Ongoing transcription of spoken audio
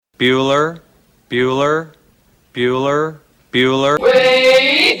Bueller, Bueller, Bueller, Bueller.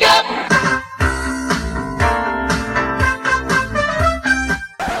 Wake up!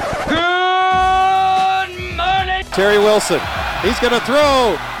 Good morning! Terry Wilson, he's going to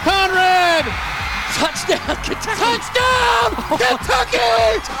throw. Conrad! Touchdown, Kentucky! Touchdown!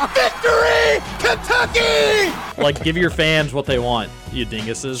 Kentucky! Victory! Kentucky! Like, give your fans what they want, you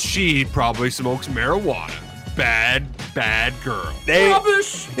dinguses. She probably smokes marijuana. Bad girl.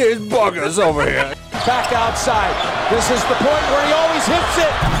 Rubbish! There's buggers over here. Back outside. This is the point where he always hits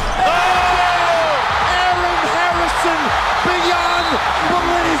it. Oh! Aaron Harrison beyond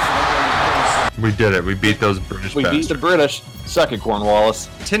belief. We did it. We beat those British We beat the British. Suck it, Cornwallis.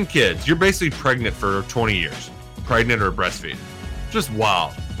 10 kids. You're basically pregnant for 20 years. Pregnant or breastfeeding. Just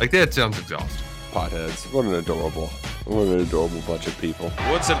wild. Like, that sounds exhausting. Potheads. What an adorable bunch of people.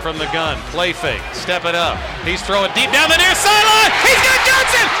 Woodson from the gun. Play fake. Step it up. He's throwing deep down the near sideline. He's got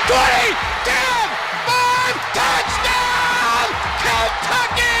Johnson. 20, 10, 5, touchdown!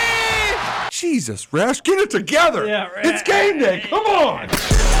 Kentucky! Jesus, Rash, get it together. Yeah, right. It's game day. Come on.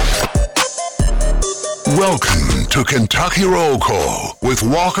 Welcome to Kentucky Roll Call with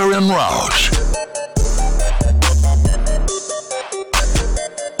Walker and Roush.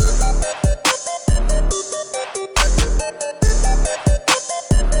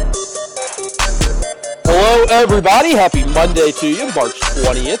 Hello, everybody. Happy Monday to you, March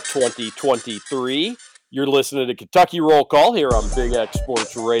 20th, 2023. You're listening to Kentucky Roll Call here on Big X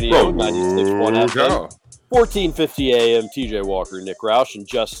Sports Radio, 96.1 FM, 1450 AM. TJ Walker, Nick Roush, and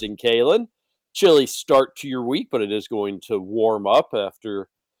Justin Kalen. Chilly start to your week, but it is going to warm up after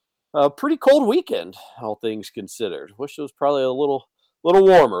a pretty cold weekend, all things considered. Wish it was probably a little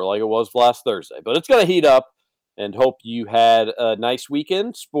warmer like it was last Thursday, but it's going to heat up, and hope you had a nice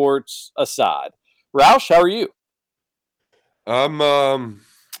weekend, sports aside. Roush, how are you? I'm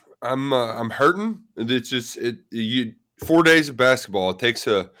hurting. It's just 4 days of basketball. It takes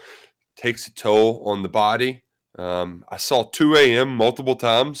a toll on the body. I saw 2 a.m. multiple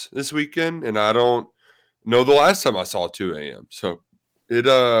times this weekend, and I don't know the last time I saw 2 a.m. So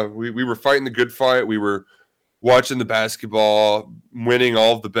we were fighting the good fight. We were watching the basketball, winning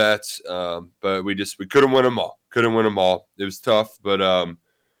all of the bets, but we couldn't win them all. It was tough, but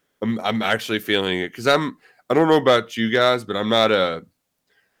I'm actually feeling it because I don't know about you guys, but I'm not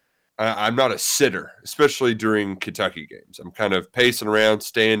a sitter, especially during Kentucky games. I'm kind of pacing around,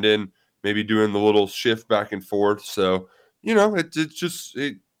 standing, maybe doing the little shift back and forth. So,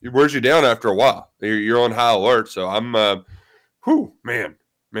 it wears you down after a while. You're on high alert. So I'm, I'm feeling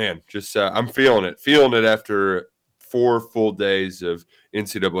it after 4 full days of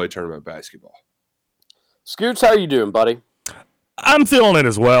NCAA tournament basketball. Scoots, how are you doing, buddy? I'm feeling it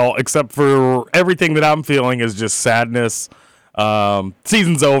as well, except for everything that I'm feeling is just sadness.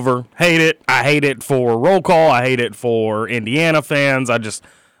 Season's over. Hate it. I hate it for roll call. I hate it for Indiana fans. I just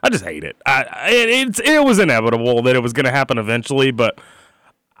hate it. It was inevitable that it was going to happen eventually, but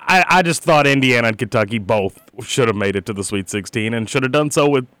I just thought Indiana and Kentucky both should have made it to the Sweet 16 and should have done so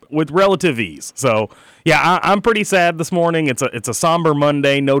with relative ease. So yeah, I'm pretty sad this morning. It's a somber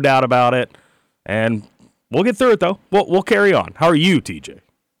Monday, no doubt about it, and we'll get through it though. We'll carry on. How are you, TJ?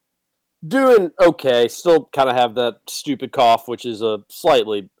 Doing okay. Still kind of have that stupid cough, which is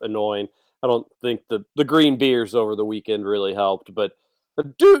slightly annoying. I don't think the green beers over the weekend really helped, but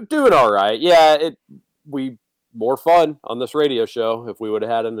doing all right. Yeah, we more fun on this radio show if we would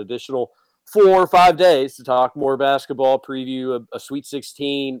have had an additional 4 or 5 days to talk more basketball, preview a Sweet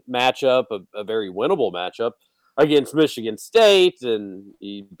 16 matchup, a very winnable matchup against Michigan State, and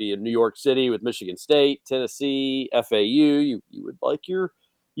you'd be in New York City with Michigan State, Tennessee, FAU. You would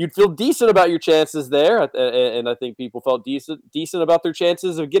you'd feel decent about your chances there, and I think people felt decent about their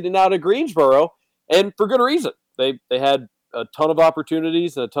chances of getting out of Greensboro, and for good reason. They had a ton of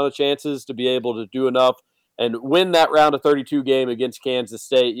opportunities and a ton of chances to be able to do enough and win that round of 32 game against Kansas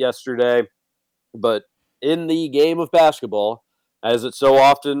State yesterday. But in the game of basketball, as it so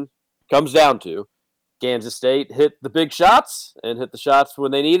often comes down to, Kansas State hit the big shots and hit the shots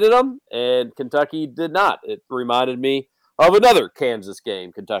when they needed them, and Kentucky did not. It reminded me of another Kansas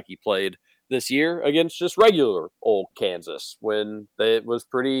game Kentucky played this year against just regular old Kansas when it was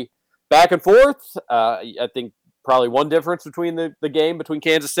pretty back and forth. I think probably one difference between the game between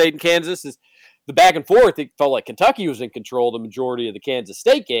Kansas State and Kansas is the back and forth. It felt like Kentucky was in control the majority of the Kansas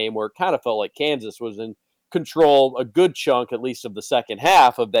State game, where it kind of felt like Kansas was in control a good chunk, at least of the second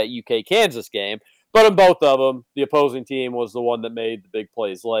half of that UK-Kansas game. But in both of them, the opposing team was the one that made the big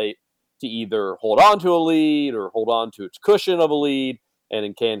plays late to either hold on to a lead or hold on to its cushion of a lead. And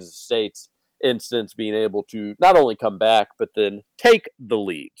in Kansas State's instance being able to not only come back, but then take the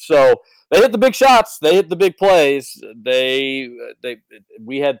lead. So they hit the big shots. They hit the big plays.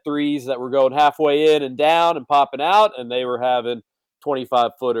 We had threes that were going halfway in and down and popping out, and they were having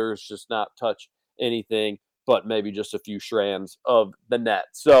 25-footers just not touch anything, but maybe just a few strands of the net.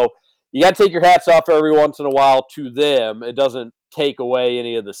 So you got to take your hats off every once in a while to them. It doesn't take away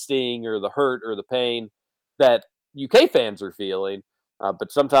any of the sting or the hurt or the pain that UK fans are feeling.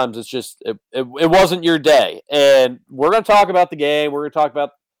 But sometimes it's just, it wasn't your day. And we're going to talk about the game. We're going to talk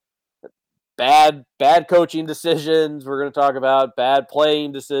about bad coaching decisions. We're going to talk about bad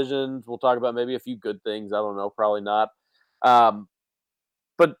playing decisions. We'll talk about maybe a few good things. I don't know, probably not.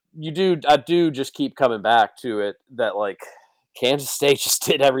 But I do just keep coming back to it that, like, Kansas State just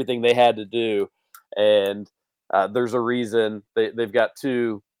did everything they had to do. And there's a reason they've got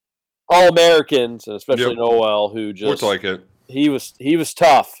two All-Americans, and especially Noel, who just looks like it. He was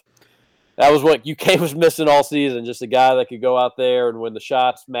tough. That was what UK was missing all season, just a guy that could go out there and when the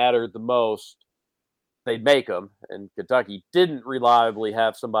shots mattered the most, they'd make them. And Kentucky didn't reliably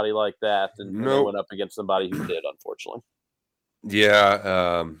have somebody like that, and they went up against somebody who did, unfortunately.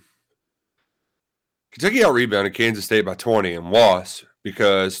 Yeah. Kentucky out-rebounded Kansas State by 20 and lost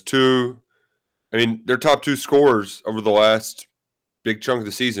because their top two scorers over the last big chunk of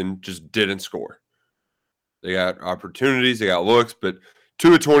the season just didn't score. They got opportunities, they got looks, but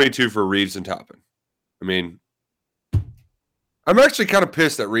 2 of 22 for Reeves and Toppin. I mean, I'm actually kind of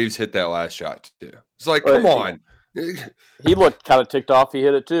pissed that Reeves hit that last shot too. It's like, come on. He looked kind of ticked off. He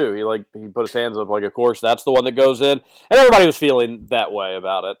hit it too. He put his hands up like, of course, that's the one that goes in. And everybody was feeling that way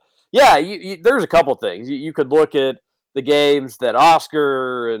about it. Yeah, there's a couple things. You could look at the games that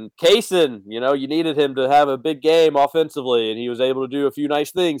Oscar and Kaysen, you needed him to have a big game offensively, and he was able to do a few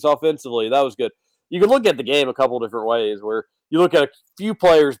nice things offensively. That was good. You can look at the game a couple different ways where you look at a few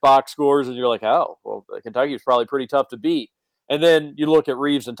players' box scores and you're like, oh, well, Kentucky is probably pretty tough to beat. And then you look at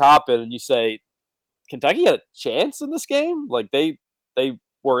Reeves and Toppin and you say, Kentucky had a chance in this game? Like they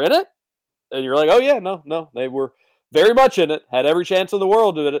were in it? And you're like, oh, yeah, no, they were very much in it, had every chance in the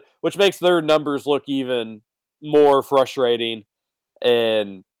world to it, which makes their numbers look even more frustrating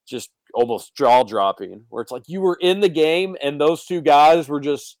and just almost jaw-dropping, where it's like you were in the game and those two guys were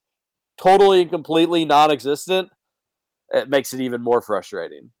just totally and completely non-existent. It makes it even more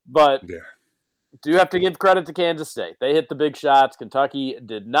frustrating. But do have to give credit to Kansas State. They hit the big shots. Kentucky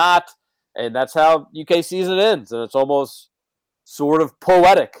did not, and that's how UK season ends. And it's almost sort of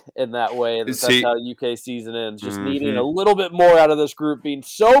poetic in that way. That's how UK season ends. Just needing a little bit more out of this group, being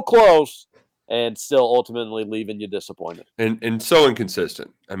so close and still ultimately leaving you disappointed. And so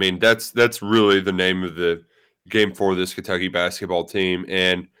inconsistent. I mean, that's really the name of the game for this Kentucky basketball team.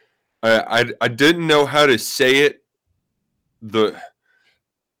 And I didn't know how to say it. But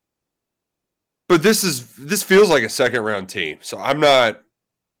this feels like a second round team. So I'm not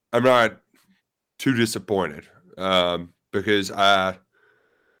too disappointed. Because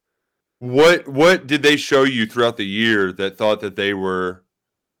what did they show you throughout the year that thought that they were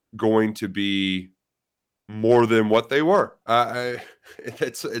going to be more than what they were?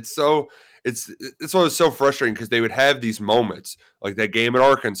 It's always so frustrating because they would have these moments like that game at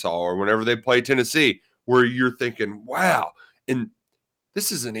Arkansas or whenever they play Tennessee where you're thinking, wow, and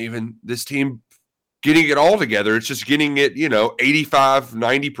this isn't even this team getting it all together. It's just getting it, 85,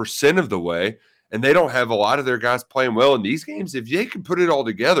 90% of the way. And they don't have a lot of their guys playing well in these games. If they can put it all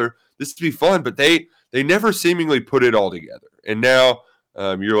together, this would be fun. But they never seemingly put it all together. And now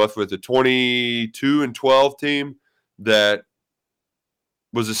you're left with a 22-12 team that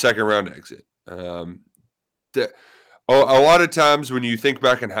was a second-round exit. A lot of times when you think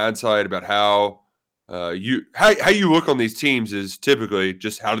back in hindsight about how you look on these teams is typically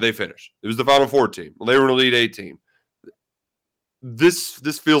just how do they finish. It was the Final Four team. Well, they were an Elite Eight team.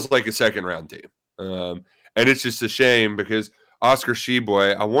 This feels like a second-round team. And it's just a shame because Oscar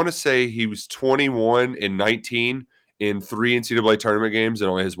Tshiebwe, I want to say he was 21-19 in 3 NCAA tournament games and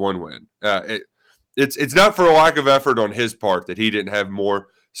only has 1 win. It's not for a lack of effort on his part that he didn't have more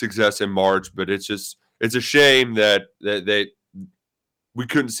success in March, but it's a shame that we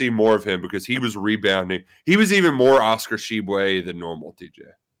couldn't see more of him because he was rebounding. He was even more Oscar Tshiebwe than normal, TJ.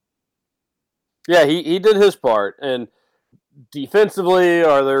 Yeah, he did his part. And defensively,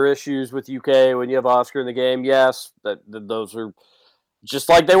 are there issues with UK when you have Oscar in the game? Yes, those are just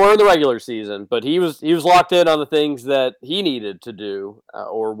like they were in the regular season. But he was locked in on the things that he needed to do,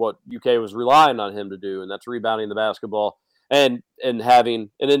 or what UK was relying on him to do, and that's rebounding the basketball and having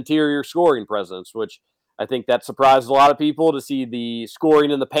an interior scoring presence, which I think that surprised a lot of people to see the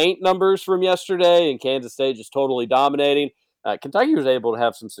scoring in the paint numbers from yesterday and Kansas State just totally dominating. Kentucky was able to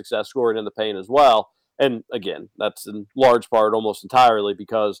have some success scoring in the paint as well. And again, that's in large part, almost entirely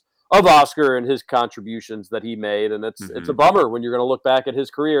because of Oscar and his contributions that he made. And it's a bummer when you're going to look back at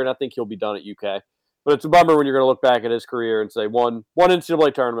his career, and I think he'll be done at UK. But it's a bummer when you're going to look back at his career and say one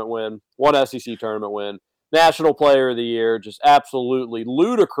NCAA tournament win, one SEC tournament win, National Player of the Year, just absolutely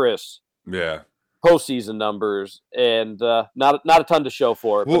ludicrous postseason numbers, and not a ton to show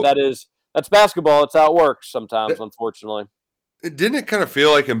for it. Well, but that's basketball. It's how it works sometimes, unfortunately. Didn't it kind of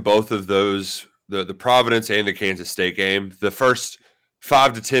feel like in both of those, the Providence and the Kansas State game, the first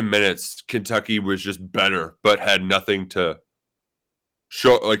 5 to 10 minutes, Kentucky was just better, but had nothing to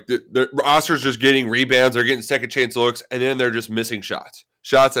show. Like the Oscar's just getting rebounds, they're getting second chance looks, and then they're just missing shots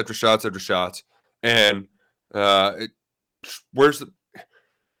after shots after shots. And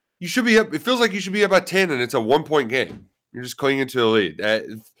you should be up. It feels like you should be up by 10, and it's a 1-point game. You're just clinging to the lead.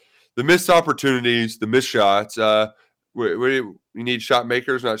 The missed opportunities, the missed shots. We need shot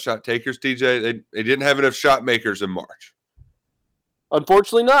makers, not shot takers, TJ. They didn't have enough shot makers in March.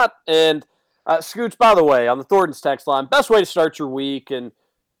 Unfortunately not. And Scooch, by the way, on the Thornton's text line, best way to start your week and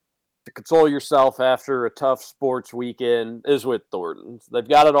to console yourself after a tough sports weekend is with Thornton's. They've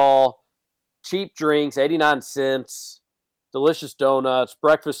got it all. Cheap drinks, 89 cents, delicious donuts,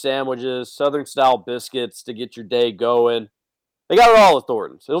 breakfast sandwiches, Southern-style biscuits to get your day going. They got it all at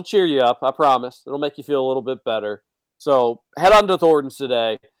Thornton's. It'll cheer you up, I promise. It'll make you feel a little bit better. So head on to Thornton's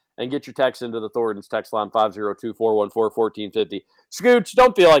today and get your text into the Thornton's text line, 502-414-1450. Scooch,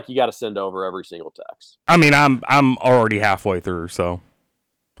 don't feel like you got to send over every single text. I mean, I'm already halfway through, so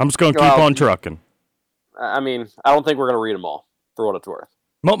I'm just going to keep on trucking. I mean, I don't think we're going to read them all, for what it's worth.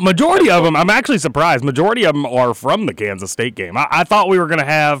 Majority of them, I'm actually surprised. Majority of them are from the Kansas State game. I thought we were going to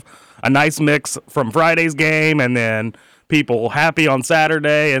have a nice mix from Friday's game, and then people happy on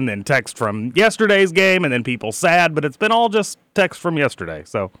Saturday, and then text from yesterday's game, and then people sad, but it's been all just text from yesterday,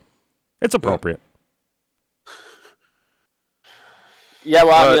 so it's appropriate. Yeah,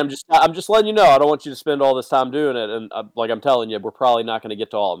 well, I mean, I'm just letting you know. I don't want you to spend all this time doing it, and like I'm telling you, we're probably not going to get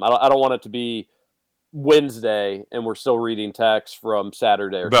to all of them. I don't want it to be Wednesday and we're still reading texts from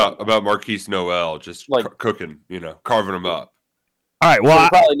Saturday or about Marquise Noel just like cooking, carving them up. All right, well,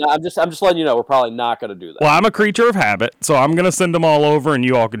 probably not. I'm just letting you know we're probably not going to do that. Well, I'm a creature of habit, so I'm going to send them all over, and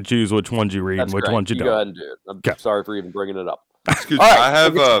you all can choose which ones you read and which ones you don't. Go ahead and do it. I'm sorry for even bringing it up. Excuse me.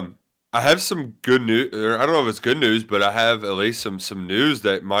 Right, I have some good news. I don't know if it's good news, but I have at least some news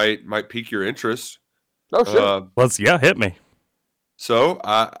that might pique your interest. Oh, sure. Hit me. So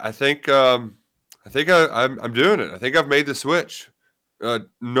I think I'm doing it. I think I've made the switch. No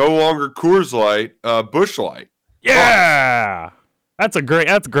longer Coors Light, Busch Light. Yeah, that's a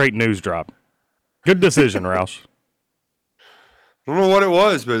great news drop. Good decision, Roush. I don't know what it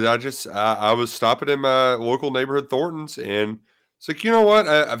was, but I was stopping in my local neighborhood Thornton's, and it's like, you know what?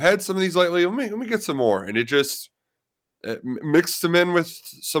 I've had some of these lately. Let me get some more, and it mixed them in with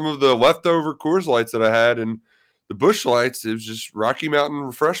some of the leftover Coors Lights that I had, and the Busch Lights. It was just Rocky Mountain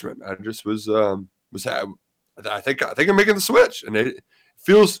refreshment. I just was I think I'm making the switch, and it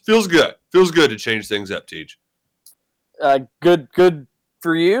feels good. Feels good to change things up, Teach. Good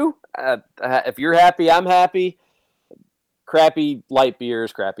for you. If you're happy, I'm happy. Crappy light beer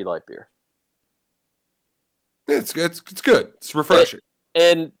is crappy light beer. It's good. It's refreshing.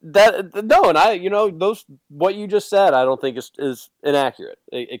 And those what you just said, I don't think is inaccurate.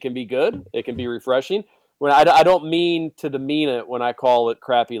 It can be good. It can be refreshing. When I don't mean to demean it when I call it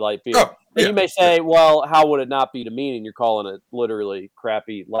crappy light beer. Oh, yeah. You may say, well, how would it not be demeaning? You're calling it literally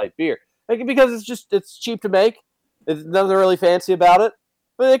crappy light beer. Because it's cheap to make. There's nothing really fancy about it.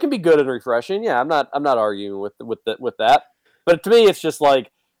 But it can be good and refreshing. Yeah, I'm not arguing with that. But to me, it's just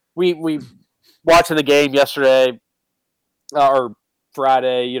like we watching the game yesterday or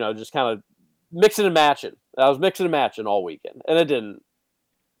Friday, just kind of mixing and matching. I was mixing and matching all weekend, and it didn't.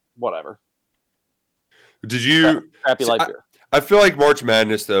 Whatever. Did you crappy light beer? I feel like March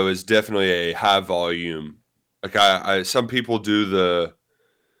Madness though is definitely a high volume. Like I some people do the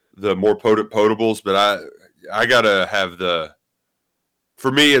more potables, but I gotta have the.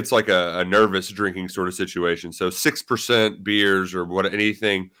 For me, it's like a nervous drinking sort of situation. So 6% beers or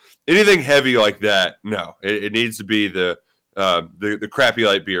anything heavy like that. No, it needs to be the crappy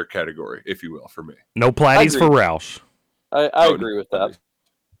light beer category, if you will, for me. No platties for Roush. I agree with that.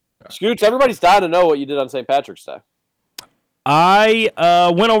 Scooch, everybody's dying to know what you did on St. Patrick's Day. I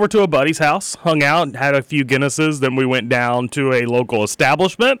went over to a buddy's house, hung out, had a few Guinnesses. Then we went down to a local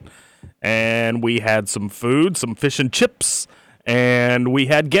establishment, and we had some food, some fish and chips. And we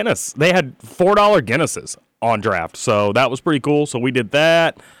had Guinness. They had $4 Guinnesses on draft, so that was pretty cool. So we did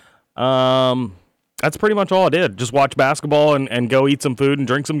that. And That's pretty much all I did. Just watch basketball and go eat some food and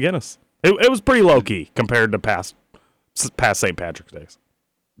drink some Guinness. It was pretty low-key compared to past St. Patrick's days.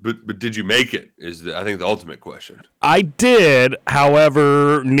 But did you make it? I think the ultimate question. I did,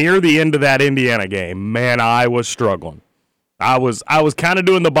 however, near the end of that Indiana game, man, I was struggling. I was kind of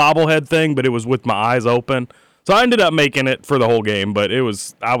doing the bobblehead thing, but it was with my eyes open. So I ended up making it for the whole game, but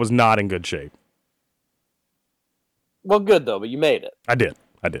I was not in good shape. Well, good though, but you made it. I did.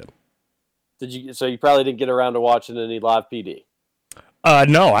 Did you? So you probably didn't get around to watching any live PD.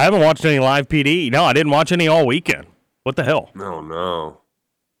 No, I haven't watched any live PD. No, I didn't watch any all weekend. What the hell? No.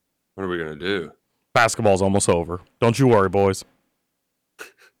 What are we gonna do? Basketball's almost over. Don't you worry, boys.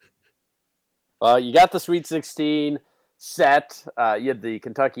 You got the Sweet 16 set. You had the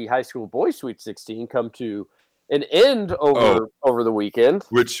Kentucky High School Boys Sweet 16 come to an end over the weekend.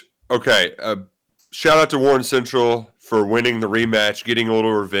 Shout out to Warren Central for winning the rematch, getting a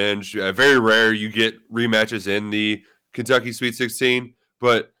little revenge. Very rare you get rematches in the Kentucky Sweet 16.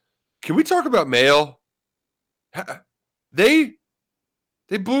 But can we talk about Mail? They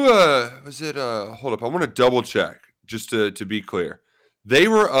blew hold up. I want to double check just to be clear. They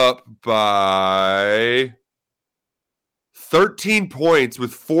were up by 13 points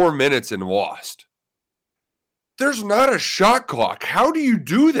with 4 minutes and lost. There's not a shot clock. How do you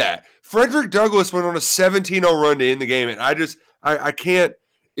do that? Frederick Douglass went on a 17-0 run to end the game, and I can't.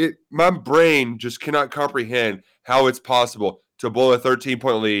 My brain just cannot comprehend how it's possible to blow a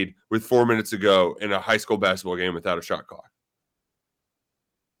 13-point lead with 4 minutes to go in a high school basketball game without a shot clock.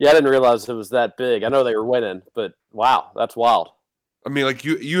 Yeah, I didn't realize it was that big. I know they were winning, but wow, that's wild. I mean, like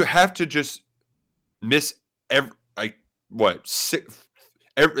you have to just miss it would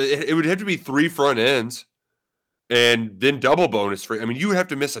have to be 3 front ends. And then double bonus free. I mean, you would have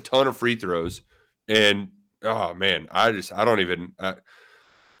to miss a ton of free throws. And, oh, man, that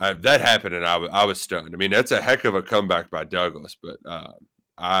happened, and I was stunned. I mean, that's a heck of a comeback by Douglas, but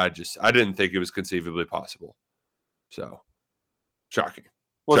I didn't think it was conceivably possible. So, shocking.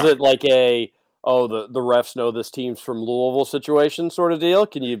 Was it like the refs know this team's from Louisville situation sort of deal?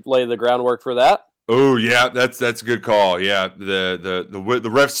 Can you lay the groundwork for that? Oh, yeah, that's a good call. Yeah, the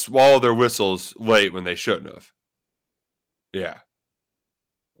refs swallow their whistles late when they shouldn't have. Yeah.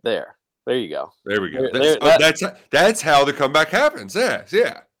 There you go. There we go. That's how the comeback happens.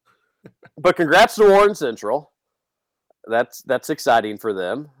 Yeah. But congrats to Warren Central. That's exciting for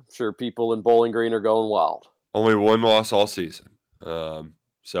them. I'm sure people in Bowling Green are going wild. Only one loss all season.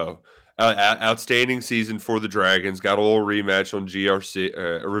 So outstanding season for the Dragons. Got a little rematch on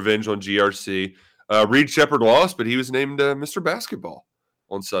GRC, revenge on GRC. Reed Shepherd lost, but he was named Mr. Basketball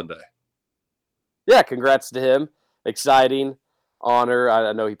on Sunday. Yeah, congrats to him. Exciting honor.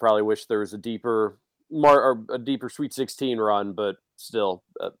 I know he probably wished there was a deeper Sweet 16 run, but still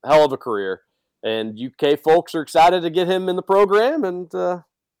a hell of a career. And UK folks are excited to get him in the program, and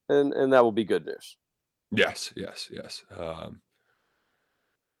that will be good news. Yes.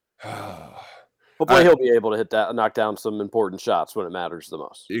 Hopefully he'll be able to knock down some important shots when it matters the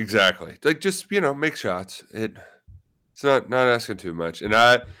most. Exactly. Like just make shots. It's not asking too much. And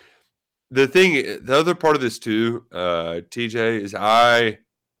the other part of this too, TJ, is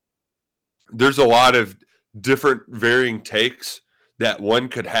there's a lot of different varying takes that one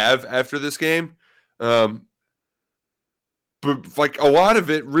could have after this game. But like a lot of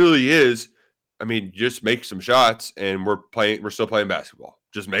it really is, I mean, just make some shots and we're still playing basketball.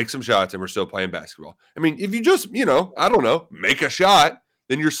 Just make some shots and we're still playing basketball. I mean, if you just, I don't know, make a shot,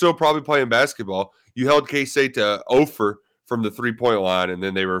 then you're still probably playing basketball. You held K-State to 0 from the 3-point line, and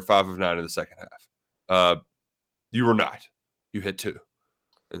then they were 5 of 9 in the second half. You were not. You hit 2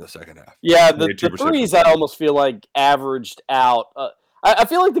 in the second half. Yeah, the threes I almost feel like averaged out. I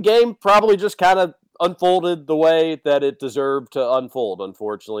feel like the game probably just kind of unfolded the way that it deserved to unfold,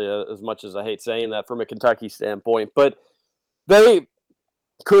 unfortunately, as much as I hate saying that from a Kentucky standpoint. But they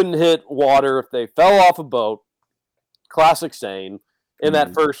couldn't hit water if they fell off a boat. Classic saying. In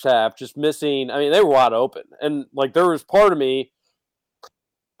that first half, just missing. I mean, they were wide open, and like there was part of me.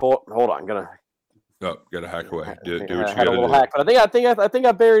 Hold on, gotta hack away. Do what you gotta do. Hack, but I think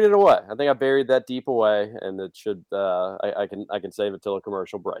I buried it away. I think I buried that deep away, and it should. I can save it till a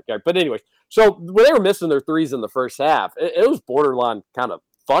commercial break. Right, but anyway, so when they were missing their threes in the first half, it was borderline kind of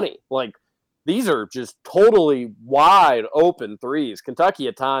funny. Like these are just totally wide open threes. Kentucky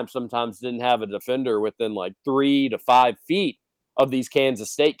at times sometimes didn't have a defender within like 3 to 5 feet of these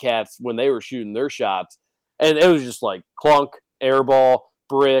Kansas State cats when they were shooting their shots. And it was just like clunk, air ball,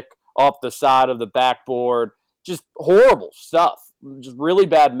 brick, off the side of the backboard, just horrible stuff, just really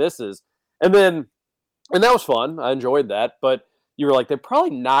bad misses. And that was fun. I enjoyed that. But you were like, they're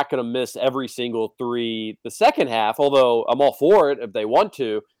probably not going to miss every single three the second half, although I'm all for it if they want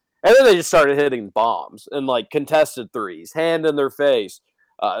to. And then they just started hitting bombs and like contested threes, hand in their face,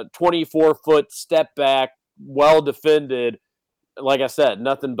 24-foot step back, well defended. Like I said,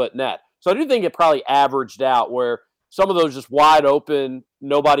 nothing but net. So I do think it probably averaged out where some of those just wide open,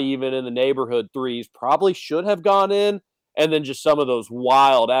 nobody even in the neighborhood threes probably should have gone in. And then just some of those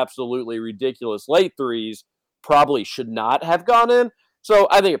wild, absolutely ridiculous late threes probably should not have gone in. So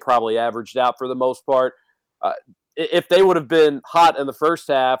I think it probably averaged out for the most part. If they would have been hot in the first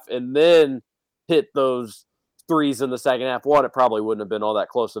half and then hit those threes in the second half, it probably wouldn't have been all that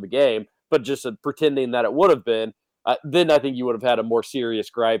close of a game. But just pretending that it would have been, then I think you would have had a more serious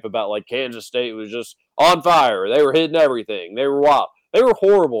gripe about like Kansas State was just on fire. They were hitting everything. They were wild. They were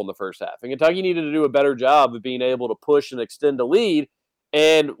horrible in the first half. And Kentucky needed to do a better job of being able to push and extend a lead.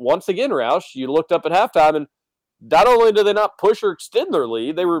 And once again, Roush, you looked up at halftime and not only did they not push or extend their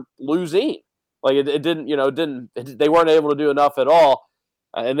lead, they were losing. Like it didn't, they weren't able to do enough at all.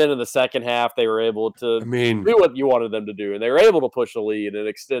 And then in the second half, they were able to do what you wanted them to do. And they were able to push a lead and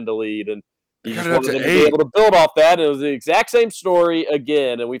extend a lead. And you just wanted them to be able to build off that. And it was the exact same story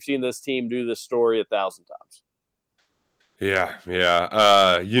again. And we've seen this team do this story 1,000 times.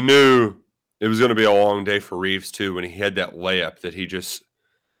 Yeah. You knew it was going to be a long day for Reeves, too, when he had that layup that he just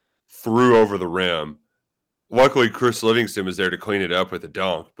threw over the rim. Luckily, Chris Livingston was there to clean it up with a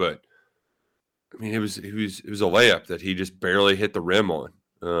dunk, but I mean, it was a layup that he just barely hit the rim on.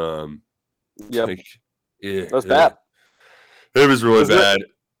 That's bad. It was really bad.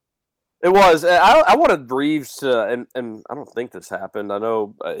 It was. I wanted Reeves to, and I don't think this happened. I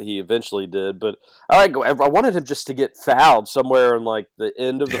know he eventually did, but I wanted him just to get fouled somewhere in like the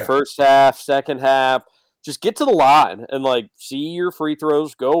end of the first half, second half. Just get to the line and like see your free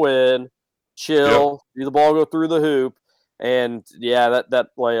throws go in, chill, see the ball go through the hoop. And yeah, that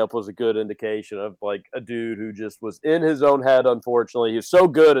layup was a good indication of like a dude who just was in his own head. Unfortunately, he was so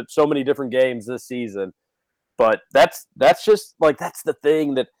good at so many different games this season, but that's just like that's the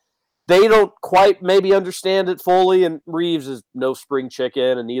thing that they don't quite maybe understand it fully. And Reeves is no spring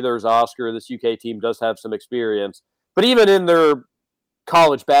chicken, and neither is Oscar. This UK team does have some experience, but even in their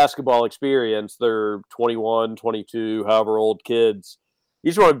college basketball experience, they're 21, 22, however old kids.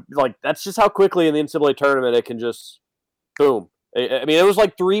 You just want to like that's just how quickly in the NCAA tournament it can just. Boom. I mean, it was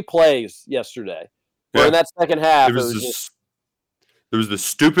like 3 plays yesterday. Where in that second half, it was just... There was the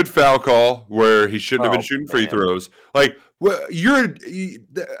stupid foul call where he shouldn't have been shooting free throws. Like,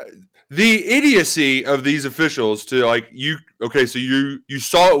 the idiocy of these officials to like you. Okay, so you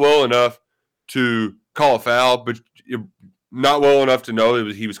saw it well enough to call a foul, but not well enough to know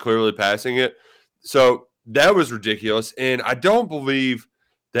he was clearly passing it. So that was ridiculous, and I don't believe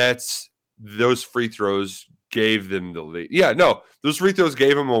those free throws gave them the lead. Yeah, no, those free throws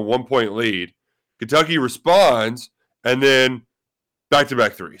gave them a 1-point lead. Kentucky responds, and then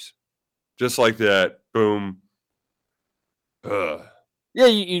back-to-back threes. Just like that. Boom. Yeah,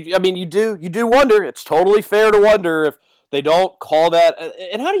 I mean, you do wonder. It's totally fair to wonder if they don't call that.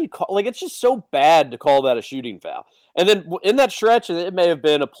 And how do you call? Like, it's just so bad to call that a shooting foul. And then in that stretch, it may have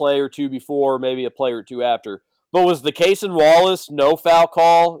been a play or two before, maybe a play or two after. But was the Cason Wallace no foul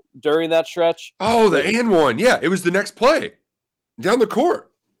call during that stretch? Oh, the and one. Yeah, it was the next play down the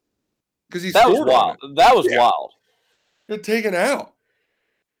court. Because that was wild. That was wild. Got taken out.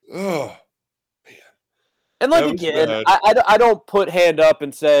 Oh, man. And like again, I don't put hand up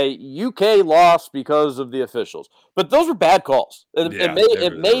and say UK lost because of the officials. But those were bad calls.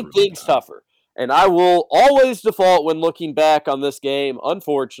 It made things tougher. And I will always default when looking back on this game,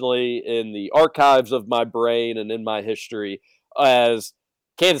 unfortunately, in the archives of my brain and in my history, as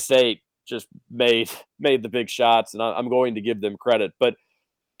Kansas State just made the big shots, and I'm going to give them credit. But,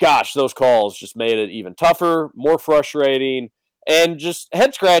 gosh, those calls just made it even tougher, more frustrating, and just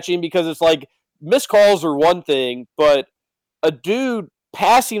head-scratching because it's like missed calls are one thing, but a dude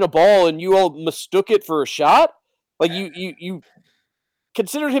passing a ball and you all mistook it for a shot? Like, you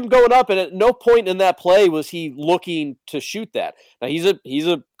considered him going up, and at no point in that play was he looking to shoot that. Now, he's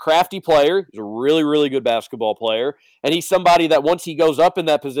a crafty player. He's a really, really good basketball player, and he's somebody that once he goes up in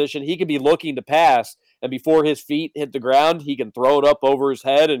that position, he can be looking to pass, and before his feet hit the ground, he can throw it up over his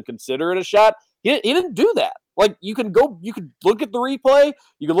head and consider it a shot. He didn't do that. Like, you could look at the replay,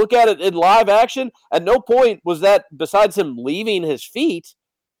 you can look at it in live action. At no point was that, besides him leaving his feet,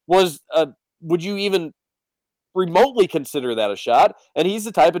 would you even remotely consider that a shot? And he's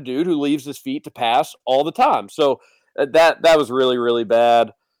the type of dude who leaves his feet to pass all the time. So that was really, really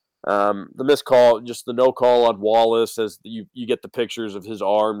bad. The missed call, just the no call on Wallace, as you get the pictures of his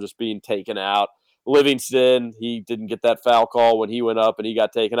arm just being taken out. Livingston, he didn't get that foul call when he went up and he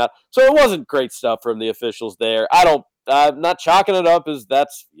got taken out. So it wasn't great stuff from the officials there. I'm not chalking it up as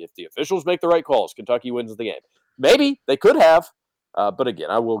that's if the officials make the right calls, Kentucky wins the game. Maybe they could have, but again,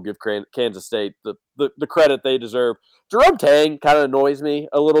 I will give Kansas State the credit they deserve. Jerome Tang kind of annoys me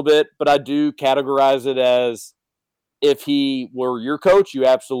a little bit, but I do categorize it as if he were your coach, you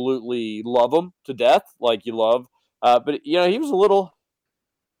absolutely love him to death, like you love. But he was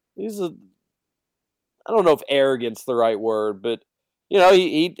I don't know if arrogant's the right word, but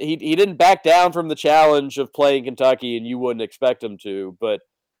he didn't back down from the challenge of playing Kentucky, and you wouldn't expect him to. But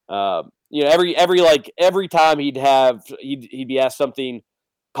every time he'd be asked something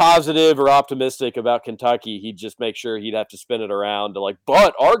positive or optimistic about Kentucky, he'd just make sure he'd have to spin it around to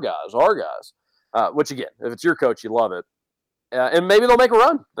but our guys. Which again, if it's your coach, you love it. And maybe they'll make a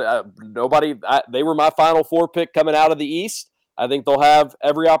run. They were my Final Four pick coming out of the East. I think they'll have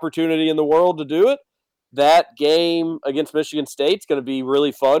every opportunity in the world to do it. That game against Michigan State is going to be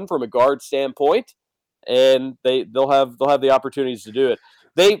really fun from a guard standpoint, and they'll have the opportunities to do it.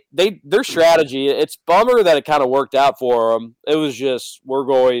 Their strategy, it's bummer that it kind of worked out for them. It was just, we're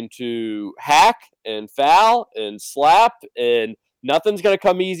going to hack and foul and slap, and nothing's going to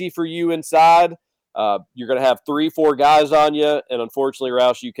come easy for you inside. You're going to have 3-4 guys on you, and unfortunately,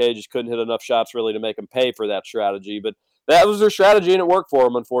 Roush UK just couldn't hit enough shots really to make them pay for that strategy. But that was their strategy, and it worked for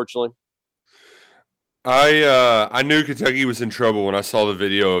them, unfortunately. I knew Kentucky was in trouble when I saw the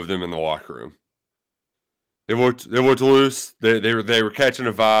video of them in the locker room. They looked loose. They were catching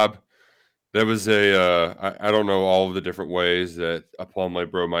a vibe. That was I don't know all of the different ways that a Plumlee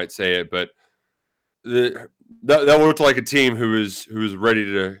bro might say it, but that looked like a team who was ready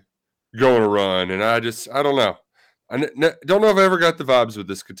to go on a run. And I don't know. I don't know if I ever got the vibes with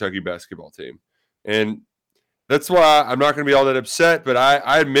this Kentucky basketball team, and that's why I'm not going to be all that upset. But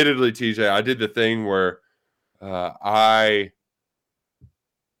I admittedly, TJ, I did the thing where I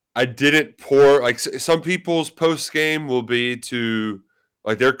didn't pour, like some people's post game will be to,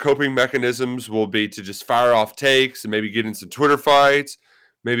 like, their coping mechanisms will be to just fire off takes and maybe get in some Twitter fights,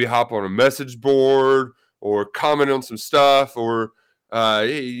 maybe hop on a message board or comment on some stuff, or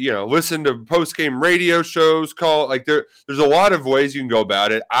listen to post game radio shows. There's a lot of ways you can go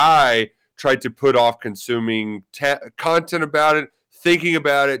about it. I tried to put off consuming content about it, thinking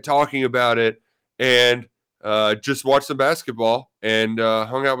about it, talking about it, and just watched some basketball and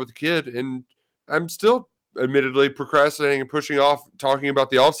hung out with the kid. And I'm still admittedly procrastinating and pushing off talking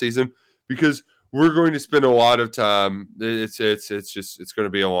about the offseason because we're going to spend a lot of time. It's going to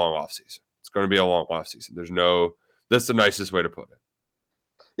be a long offseason. It's going to be a long offseason. That's the nicest way to put it.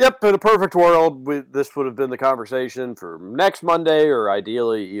 Yep, in a perfect world, this would have been the conversation for next Monday, or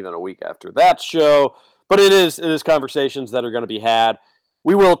ideally even a week after that show. But it is conversations that are going to be had.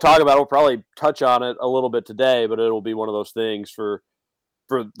 We will talk about it. We'll probably touch on it a little bit today, but it'll be one of those things for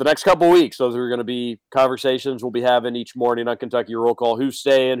the next couple of weeks. Those are going to be conversations we'll be having each morning on Kentucky Roll Call. Who's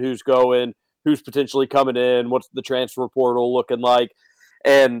staying, who's going, who's potentially coming in, what's the transfer portal looking like.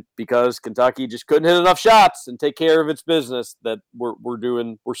 And because Kentucky just couldn't hit enough shots and take care of its business, that we're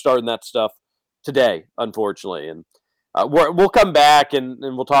starting that stuff today, unfortunately. And we'll come back and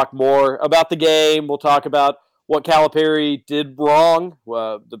we'll talk more about the game. We'll talk about what Calipari did wrong,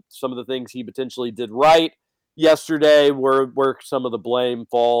 some of the things he potentially did right yesterday, where some of the blame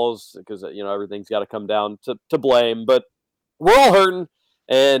falls, because everything's got to come down to blame. But we're all hurting,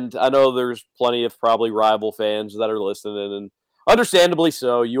 and I know there's plenty of probably rival fans that are listening, and understandably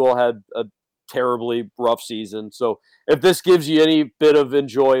so. You all had a terribly rough season. So if this gives you any bit of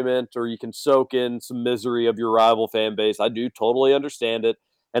enjoyment, or you can soak in some misery of your rival fan base, I do totally understand it.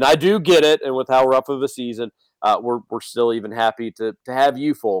 And I do get it. And with how rough of a season, we're still even happy to have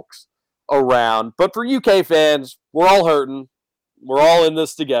you folks around. But for UK fans, we're all hurting. We're all in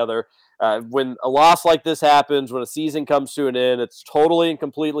this together. When a loss like this happens, when a season comes to an end, it's totally and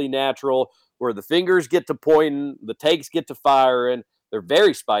completely natural, where the fingers get to pointing, the takes get to firing. They're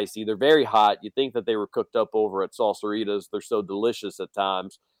very spicy. They're very hot. You think that they were cooked up over at Salsaritas. They're so delicious at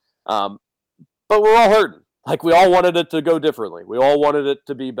times. But we're all hurting. Like, we all wanted it to go differently. We all wanted it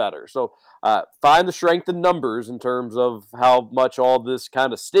to be better. So find the strength in numbers in terms of how much all this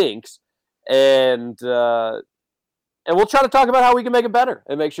kind of stinks. And we'll try to talk about how we can make it better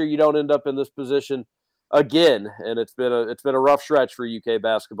and make sure you don't end up in this position again. And it's been a rough stretch for UK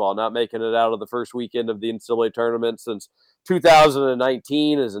basketball. Not making it out of the first weekend of the NCAA tournament since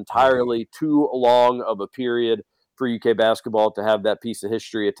 2019 is entirely too long of a period for UK basketball to have that piece of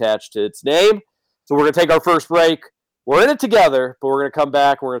history attached to its name. So we're going to take our first break. We're in it together, but we're going to come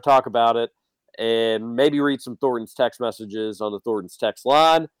back. We're going to talk about it and maybe read some Thornton's text messages on the Thornton's text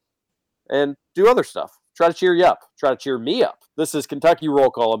line. and do other stuff. Try to cheer you up. Try to cheer me up. This is Kentucky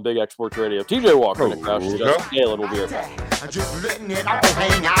Roll Call on Big X Sports Radio. TJ Walker, Nick Roush, Justin Galen will be here. Just letting it all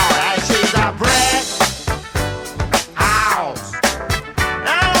hang out as she's a brick house.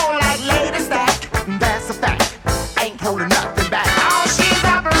 I don't like lady stack, that's a fact. Ain't holding nothing back. Oh, she's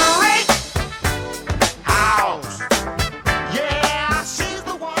a brick house. Yeah, she's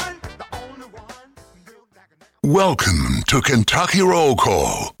the one, the only one. Welcome to Kentucky Roll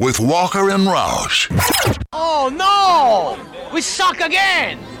Call with Walker and Roush. Oh no! We suck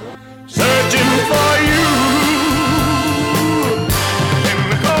again! Searching for you in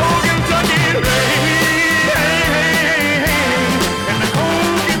the cold Kentucky rain. In the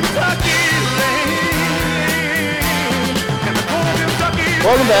cold Kentucky rain. In the cold Kentucky rain.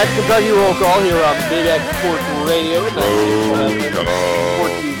 Welcome back to Kentucky Roll Call here on Big X Sports Radio.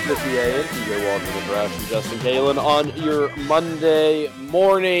 1450 AM. TJ Walker, Nick Roush, and Justin Galen on your Monday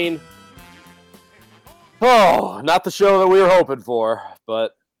morning. Oh, not the show that we were hoping for,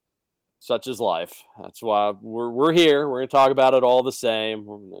 but such is life. That's why we're here. We're going to talk about it all the same.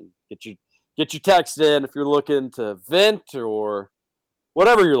 We're gonna get your text in if you're looking to vent or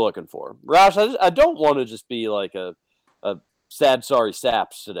whatever you're looking for. Roush, I don't want to just be like a sad, sorry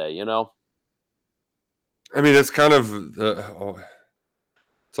saps today, you know? I mean, it's kind of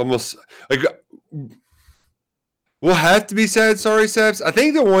it's almost like we'll have to be sad, sorry saps. I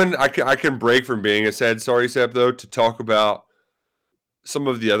think the one I can break from being a sad, sorry sap, though, to talk about some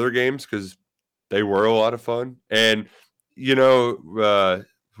of the other games because they were a lot of fun. And, you know,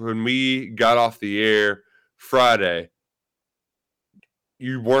 when we got off the air Friday,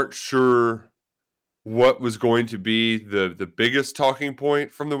 you weren't sure what was going to be the biggest talking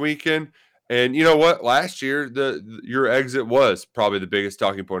point from the weekend. And you know what? Last year, your exit was probably the biggest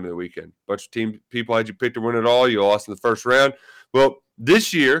talking point of the weekend. Bunch of people had you picked to win it all. You lost in the first round. Well,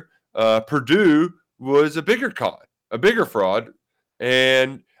 this year, Purdue was a bigger con, a bigger fraud.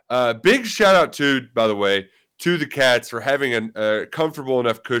 And big shout out to, by the way, to the Cats for having a comfortable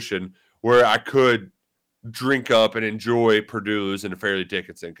enough cushion where I could drink up and enjoy Purdue losing to Fairleigh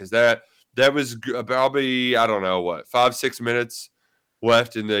Dickinson. Because that was probably, I don't know, 5-6 minutes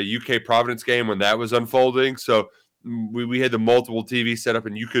left in the UK Providence game when that was unfolding. So we had the multiple TV set up,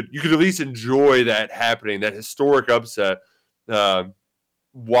 and you could at least enjoy that happening, that historic upset while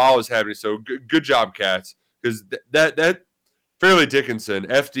it was happening. So good job, Cats, because that Fairleigh Dickinson,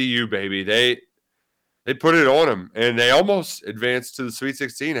 FDU baby, they put it on them, and they almost advanced to the Sweet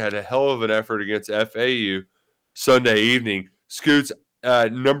 16. Had a hell of an effort against FAU Sunday evening. Scoots,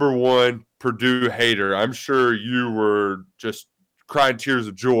 number one Purdue hater. I'm sure you were just crying tears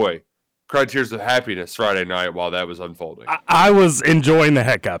of joy, crying tears of happiness Friday night while that was unfolding. I was enjoying the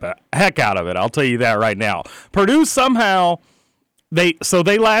heck out of it. I'll tell you that right now. Purdue somehow they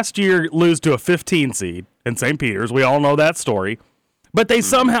last year lose to a 15 seed in St. Peter's. We all know that story. But they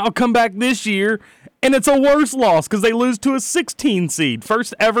somehow come back this year, and it's a worse loss because they lose to a 16 seed.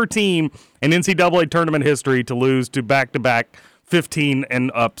 First ever team in NCAA tournament history to lose to back-to-back 15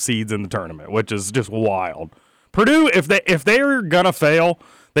 and up seeds in the tournament, which is just wild. Purdue, if they're gonna fail,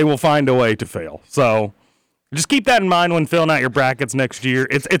 they will find a way to fail. So just keep that in mind when filling out your brackets next year.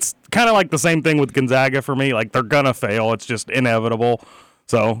 It's kind of like the same thing with Gonzaga for me. Like, they're gonna fail. It's just inevitable.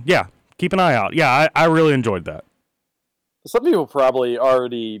 So yeah, keep an eye out. Yeah, I really enjoyed that. Some people probably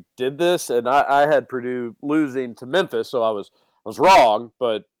already did this, and I had Purdue losing to Memphis, so I was wrong,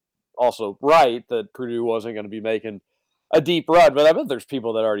 but also right that Purdue wasn't going to be making a deep run. But I bet there's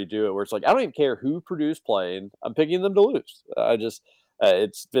people that already do it where it's like, I don't even care who Purdue's playing. I'm picking them to lose.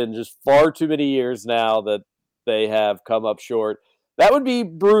 It's been just far too many years now that they have come up short. That would be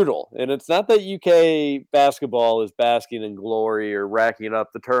brutal. And it's not that UK basketball is basking in glory or racking up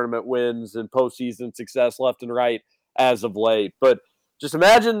the tournament wins and postseason success left and right as of late. But just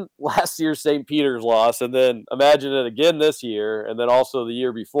imagine last year's St. Peter's loss, and then imagine it again this year, and then also the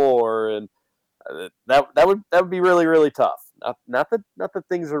year before, and that would be really, really tough. Not that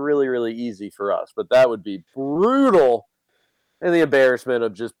things are really, really easy for us, but that would be brutal. And the embarrassment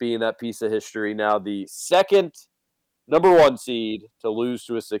of just being that piece of history. Now the second number one seed to lose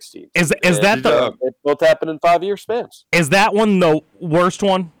to a 16. Is that it both happened in 5-year spans? Is that one the worst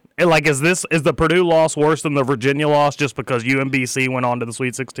one? Like, is the Purdue loss worse than the Virginia loss just because UMBC went on to the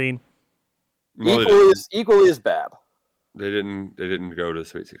Sweet 16? Equally as bad. They didn't go to the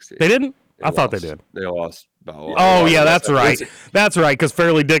Sweet 16. They didn't? I thought they did. They lost by a lot. Oh, yeah, that's right. That's right, because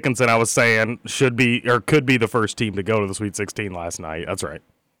Fairleigh Dickinson, I was saying, could be the first team to go to the Sweet 16 last night. That's right.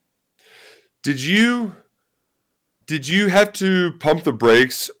 Did you have to pump the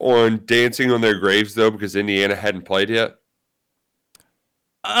brakes on dancing on their graves, though, because Indiana hadn't played yet?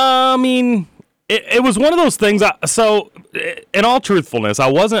 I mean, it was one of those things. So, in all truthfulness, I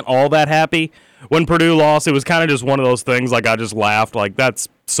wasn't all that happy when Purdue lost. It was kind of just one of those things. Like, I just laughed. Like, that's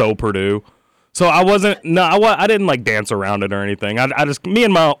so Purdue. So I wasn't. No, I didn't like dance around it or anything. I just me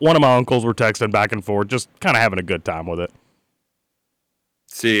and one of my uncles were texting back and forth, just kind of having a good time with it.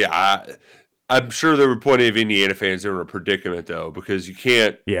 See, I'm sure there were plenty of Indiana fans that were in a predicament though, because you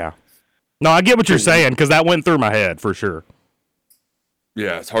can't. Yeah. No, I get what you're saying because that went through my head for sure.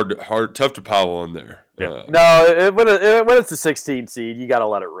 Yeah, it's tough to pile on there. Yeah. No, when it's the 16 seed, you got to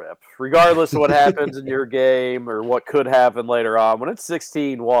let it rip, regardless of what happens in your game or what could happen later on. When it's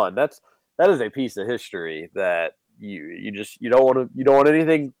 16-1, that is a piece of history that you don't want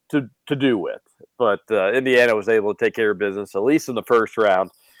anything to do with. But Indiana was able to take care of business at least in the first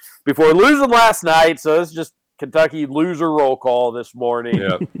round before losing last night. So it's just Kentucky loser roll call this morning.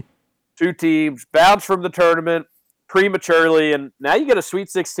 Yeah. Two teams bounce from the tournament prematurely, and now you get a Sweet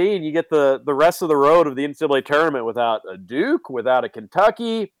 16. You get the rest of the road of the NCAA tournament without a Duke, without a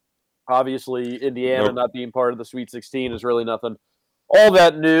Kentucky. Obviously, Indiana not being part of the Sweet 16 is really nothing all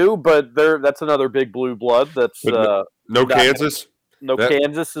that new, but that's another big blue blood. That's no Kansas.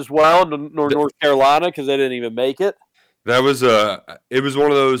 Kansas as well, nor North Carolina because they didn't even make it. That was it was one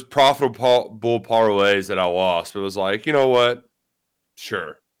of those profitable parlays that I lost. It was like, you know what?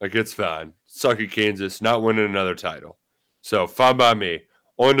 Sure. Like, it's fine. Suck at Kansas, not winning another title. So, fine by me.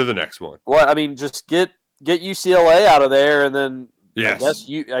 On to the next one. Well, I mean, just get UCLA out of there, and then yes.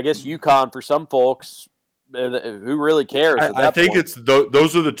 I guess UConn for some folks. Who really cares? I think it's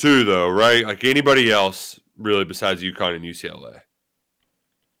those are the two, though, right? Like, anybody else, really, besides UConn and UCLA.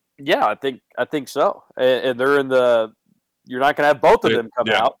 Yeah, I think so. And they're in the – you're not going to have both of them come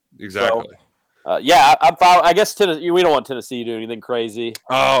out. Exactly. So, I'm fine. I guess Tennessee. We don't want Tennessee to do anything crazy.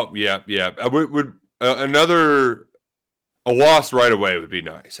 Oh yeah. I would a loss right away would be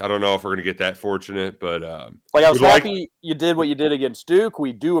nice. I don't know if we're gonna get that fortunate, but I was happy you did what you did against Duke.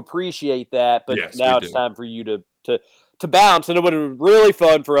 We do appreciate that, but yes, now it's time for you to bounce. And it would have been really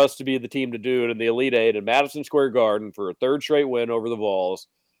fun for us to be the team to do it in the Elite Eight in Madison Square Garden for a third straight win over the Vols.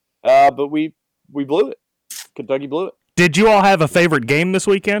 But we blew it. Kentucky blew it. Did you all have a favorite game this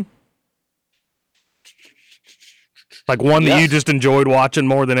weekend? Like one that you just enjoyed watching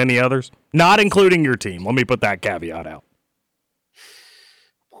more than any others? Not including your team. Let me put that caveat out.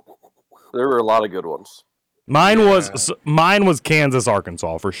 There were a lot of good ones. Mine was Kansas,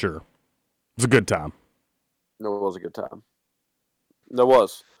 Arkansas for sure. It was a good time. No, it was a good time. That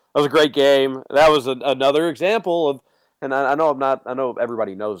was a great game. That was another example of, and I know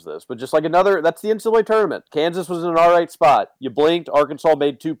everybody knows this, but just like that's the NCAA tournament. Kansas was in an all right spot. You blinked, Arkansas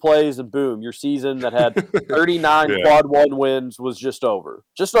made 2 plays, and boom, your season that had 39 quad 1 wins was just over.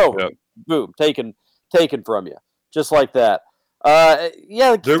 Just over. Yep. Boom, taken from you. Just like that.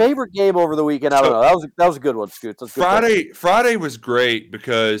 Favorite game over the weekend, I don't know. That was a good one, Scoot. Friday was great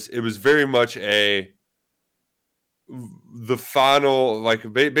because it was very much the final,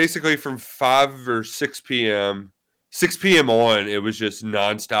 like basically from 5 or 6 p.m., 6 p.m. on, it was just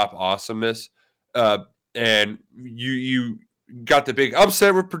nonstop awesomeness. And you got the big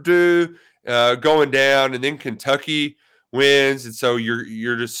upset with Purdue going down, and then Kentucky wins. And so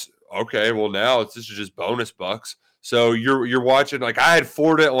you're just, okay, well, now this is just bonus bucks. So you're watching, like, I had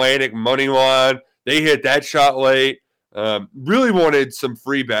Florida Atlantic money line. They hit that shot late. Really wanted some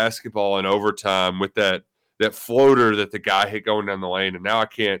free basketball in overtime with that floater that the guy hit going down the lane. And now I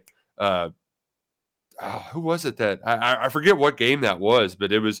can't who was it that I forget what game that was, but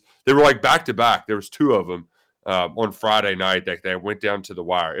they were like back to back. There was 2 of them on Friday night that they went down to the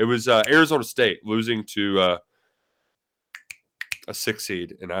wire. It was Arizona State losing to a 6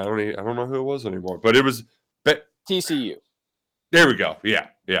 seed, and I don't know who it was anymore, but it was TCU. There we go. Yeah.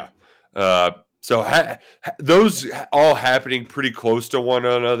 So those all happening pretty close to one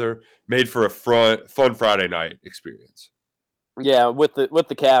another made for a fun Friday night experience. Yeah, with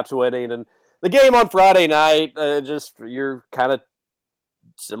the Caps winning, and the game on Friday night, you're kind of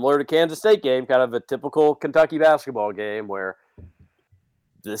similar to Kansas State game, kind of a typical Kentucky basketball game where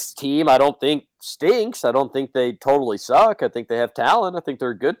this team I don't think stinks. I don't think they totally suck. I think they have talent. I think they're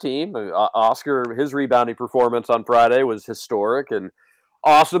a good team. Oscar, his rebounding performance on Friday was historic and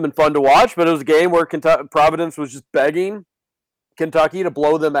awesome and fun to watch, but it was a game where Providence was just begging Kentucky to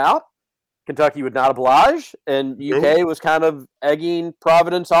blow them out. Kentucky would not oblige, and UK was kind of egging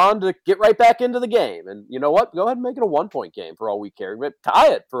Providence on to get right back into the game. And you know what? Go ahead and make it a 1-point game for all we care.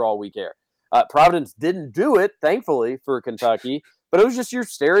 Tie it for all we care. Providence didn't do it, thankfully, for Kentucky, but it was just your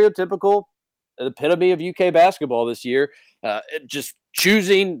stereotypical epitome of UK basketball this year. Just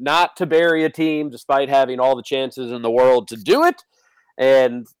choosing not to bury a team despite having all the chances in the world to do it.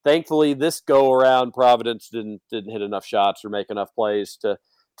 And thankfully, this go around, Providence didn't hit enough shots or make enough plays to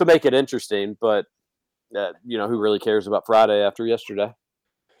make it interesting. But who really cares about Friday after yesterday?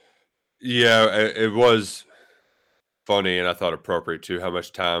 Yeah, it was funny, and I thought appropriate too. How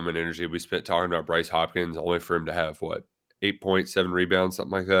much time and energy we spent talking about Bryce Hopkins, only for him to have 8.7 rebounds,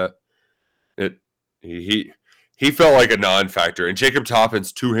 something like that. He felt like a non-factor, and Jacob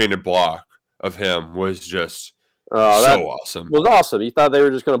Toppin's two-handed block of him was just so awesome. Was awesome. You thought they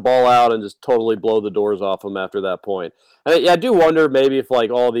were just going to ball out and just totally blow the doors off him after that point. And I do wonder maybe if like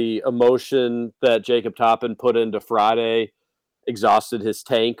all the emotion that Jacob Toppin put into Friday exhausted his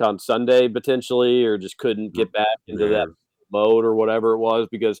tank on Sunday potentially, or just couldn't get back into that mode or whatever it was,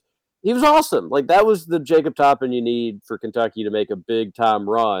 because he was awesome. Like, that was the Jacob Toppin you need for Kentucky to make a big time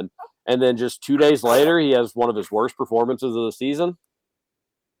run. And then just 2 days later, he has one of his worst performances of the season.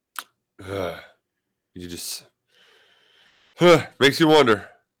 You just makes you wonder.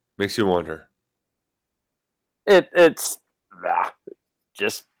 It's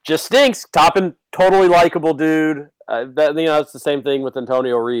just stinks. Toppin, totally likable dude. It's the same thing with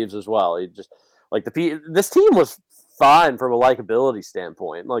Antonio Reeves as well. He just like this team was fine from a likability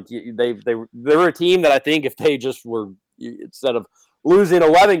standpoint. Like they were a team that I think if they just were, instead of losing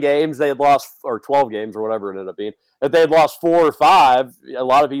 11 games, they had lost, or 12 games or whatever it ended up being, if they had lost 4 or 5, a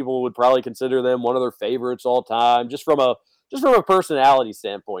lot of people would probably consider them one of their favorites all time. Just from a personality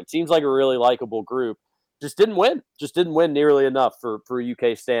standpoint, seems like a really likable group. Just didn't win nearly enough for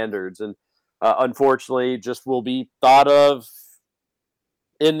UK standards, and unfortunately just will be thought of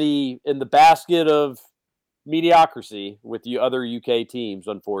in the basket of mediocrity with the other UK teams.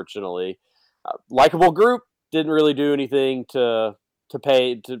 Unfortunately, likable group, didn't really do anything to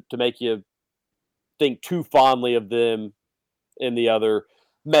make you think too fondly of them in the other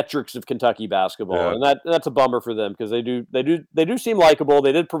metrics of Kentucky basketball. And that's a bummer for them, because they do seem likable.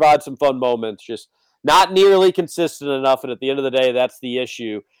 They did provide some fun moments, just not nearly consistent enough. And at the end of the day, that's the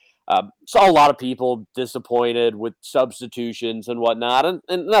issue. Saw a lot of people disappointed with substitutions and whatnot, and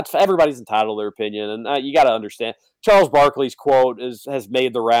that's, everybody's entitled to their opinion. And you got to understand, Charles Barkley's quote has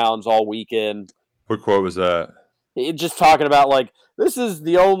made the rounds all weekend. What quote was that? Just talking about like, sports are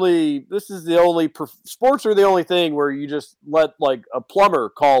the only thing where you just let like a plumber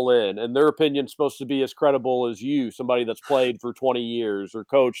call in and their opinion's supposed to be as credible as you, somebody that's played for 20 years or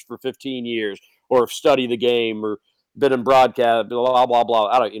coached for 15 years or have studied the game or been in broadcast, blah blah blah.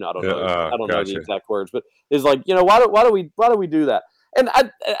 I don't know the exact words, but it's like, why do we do that? And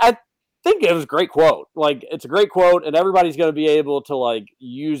I think it was a great quote. Like, it's a great quote, and everybody's going to be able to like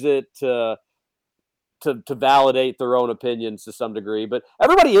use it to validate their own opinions to some degree. But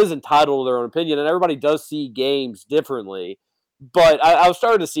everybody is entitled to their own opinion, and everybody does see games differently. But I was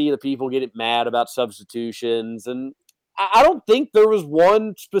starting to see the people get mad about substitutions, and I don't think there was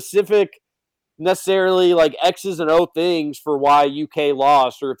one specific necessarily like X's and O things for why UK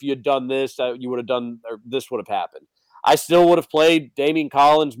lost, or if you had done this, you would have done, or this would have happened. I still would have played Damian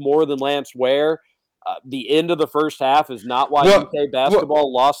Collins more than Lance Ware. The end of the first half is not why UK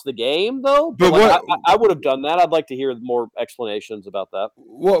basketball lost the game, though. But I would have done that. I'd like to hear more explanations about that.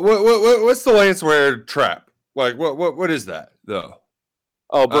 What's the Lance Ware trap? Like, what is that though?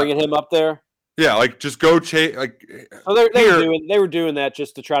 Oh, bringing him up there. Yeah, like just go chase. Like, so they were doing that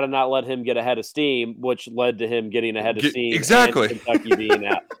just to try to not let him get ahead of steam, which led to him getting ahead of steam. Exactly. And Kentucky being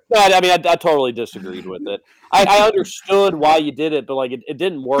out. No, I mean, I totally disagreed with it. I understood why you did it, but like it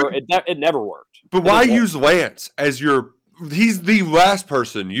didn't work. It never worked. But why use Lance as he's the last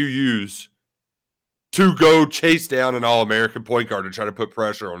person you use to go chase down an All-American point guard and try to put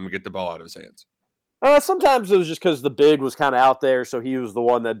pressure on him and get the ball out of his hands? Sometimes it was just because the big was kind of out there, so he was the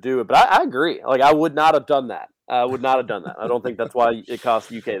one that'd do it. But I agree. Like, I would not have done that. I don't think that's why it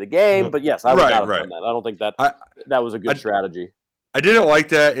cost UK the game. But yes, I would not have done that. I don't think that was a good strategy. I didn't like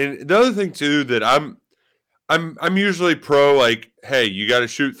that. And the other thing too, that I'm usually pro, like, hey, you got to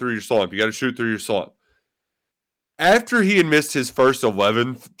shoot through your slump. After he had missed his first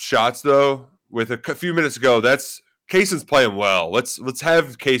 11 shots, though, with a few minutes ago, Kaysen's playing well. Let's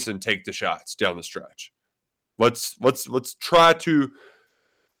have Kaysen take the shots down the stretch. Let's try to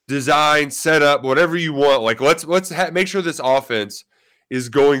design, set up, whatever you want. Like, let's make sure this offense is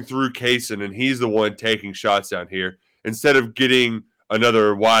going through Kaysen and he's the one taking shots down here instead of getting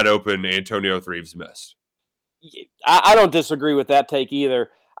another wide open Antonio Reeves miss. I don't disagree with that take either.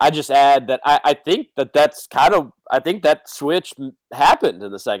 I just add that I think that switch happened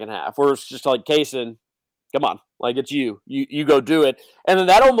in the second half where it's just like, Kaysen, come on, like, it's you go do it. And then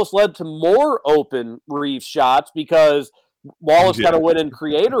that almost led to more open Reeves shots because Wallace kind of went in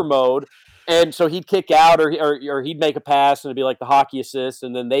creator mode. And so he'd kick out or he'd make a pass and it'd be like the hockey assist,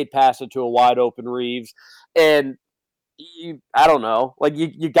 and then they'd pass it to a wide open Reeves. And I don't know. Like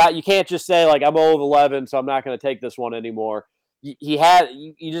you can't just say like I'm 0 of 11, so I'm not going to take this one anymore. You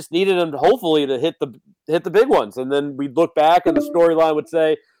just needed him to hopefully to hit the big ones, and then we'd look back and the storyline would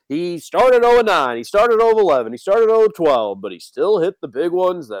say he started 0-9, he started 0-11, he started 0-12, but he still hit the big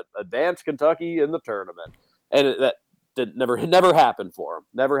ones that advanced Kentucky in the tournament, and that never happened for him.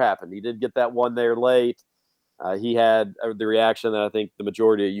 Never happened. He did get that one there late. He had the reaction that I think the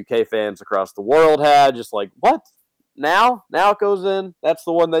majority of UK fans across the world had, just like, what? Now it goes in? That's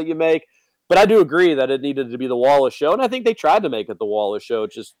the one that you make? But I do agree that it needed to be the Wallace show, and I think they tried to make it the Wallace show.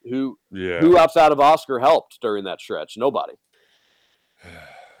 Just who outside of Oscar helped during that stretch? Nobody.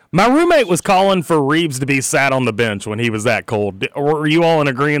 My roommate was calling for Reeves to be sat on the bench when he was that cold. Were you all in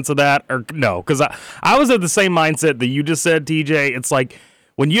agreement to that? Or no? Because I was of the same mindset that you just said, TJ. It's like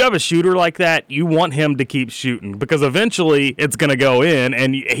when you have a shooter like that, you want him to keep shooting because eventually it's going to go in,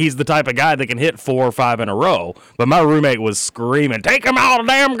 and he's the type of guy that can hit 4 or 5 in a row. But my roommate was screaming, take him out of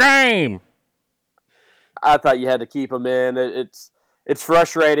the damn game. I thought you had to keep him in. It's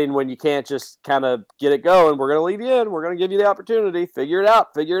frustrating when you can't just kind of get it going. We're going to leave you in. We're going to give you the opportunity. Figure it out.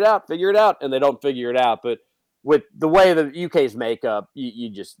 And they don't figure it out. But with the way the UK's makeup,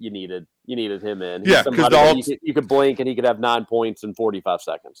 you needed him in. Yeah, because you could blink and he could have 9 points in 45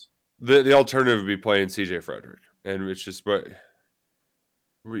 seconds. The alternative would be playing CJ Frederick, and it's just hit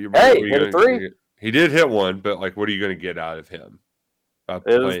a three. He did hit one, but like, what are you going to get out of him?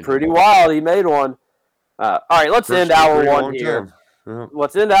 It was pretty wild. He made one. All right, let's end hour one here. Yeah.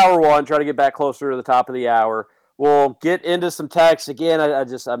 Let's end hour one. Try to get back closer to the top of the hour. We'll get into some text again.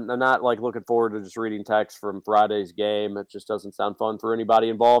 I'm not like looking forward to just reading text from Friday's game. It just doesn't sound fun for anybody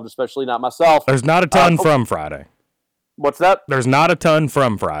involved, especially not myself. There's not a ton from Friday. What's that? There's not a ton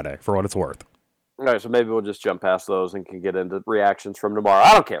from Friday, for what it's worth. All right, so maybe we'll just jump past those and can get into reactions from tomorrow.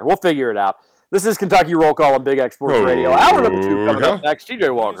 I don't care. We'll figure it out. This is Kentucky Roll Call on Big X Sports Radio. Hour number 2 coming up next.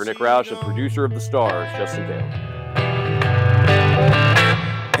 TJ Walker, Nick Roush, and producer of The Stars, Justin Taylor.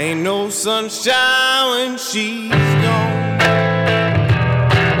 Ain't no sunshine when she's gone.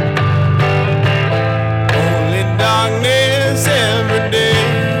 Only darkness every day.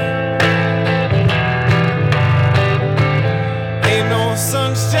 Ain't no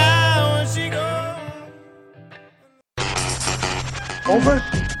sunshine when she gone. Over?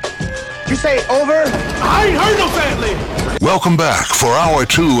 You say over? I ain't heard no family. Welcome back for hour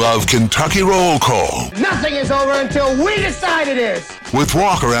 2 of Kentucky Roll Call Nothing is over until we decide it is. with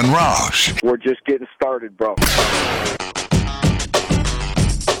Walker and Roush. We're just getting started, bro.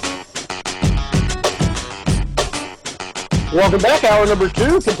 Welcome back. Hour number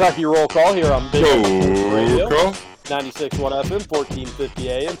 2, Kentucky Roll Call here on Big X Sports Radio. Call. 96.1 FM, 1450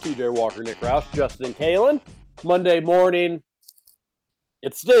 AM. TJ Walker, Nick Roush, Justin Kalen. Monday morning.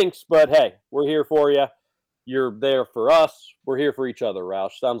 It stinks, but hey, we're here for you. You're there for us. We're here for each other,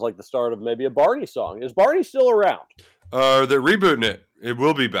 Roush. Sounds like the start of maybe a Barney song. Is Barney still around? They're rebooting it. It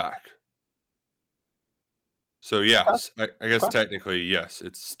will be back. So yes, I guess technically yes,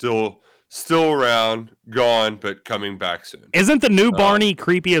 it's still around, gone, but coming back soon. Isn't the new Barney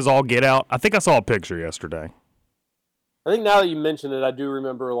creepy as all get out? I think I saw a picture yesterday. I think now that you mention it, I do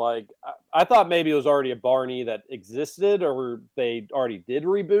remember, like, I thought maybe it was already a Barney that existed or they already did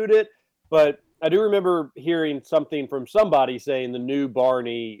reboot it, but I do remember hearing something from somebody saying the new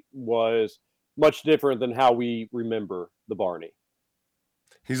Barney was much different than how we remember the Barney.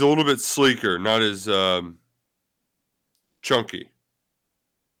 He's a little bit sleeker, not as chunky.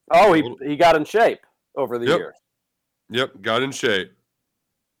 Oh, he got in shape over the years. Yep, got in shape.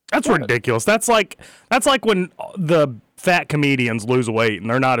 That's ridiculous. That's like when the fat comedians lose weight and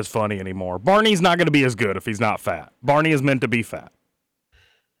they're not as funny anymore. Barney's not going to be as good if he's not fat. Barney is meant to be fat.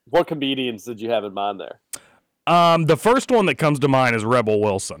 What comedians did you have in mind there? The first one that comes to mind is Rebel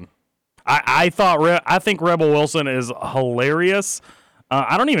Wilson. I think Rebel Wilson is hilarious.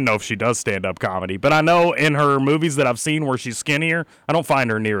 I don't even know if she does stand-up comedy, but I know in her movies that I've seen where she's skinnier, I don't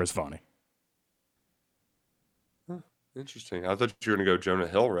find her near as funny. Interesting. I thought you were going to go Jonah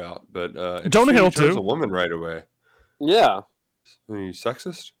Hill route, but Jonah Hill too. A woman right away. Yeah. Are you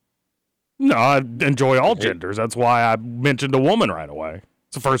sexist? No, I enjoy all genders. That's why I mentioned a woman right away.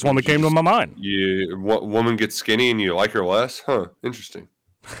 It's the first one that came to my mind. Woman gets skinny and you like her less? Huh. Interesting.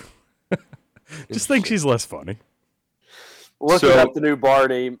 Just think she's less funny. Looking up the new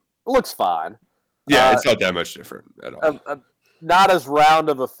Barney, looks fine. Yeah, it's not that much different at all. Not as round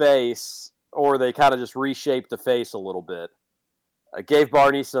of a face, or they kind of just reshaped the face a little bit. I gave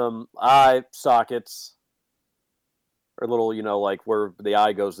Barney some eye sockets, or little, like where the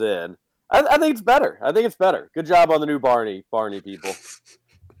eye goes in. I think it's better. Good job on the new Barney people.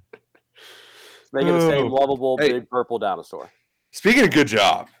 Making the same lovable big purple dinosaur. Speaking of good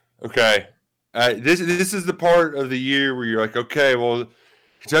job, okay, this is the part of the year where you're like, okay, well,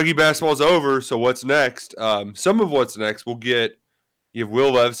 Kentucky basketball's over, so what's next? Some of what's next we'll get. You have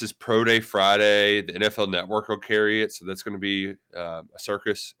Will Levis's Pro Day Friday. The NFL Network will carry it, so that's going to be a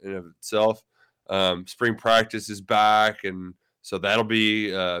circus in and of itself. Spring practice is back, and so that'll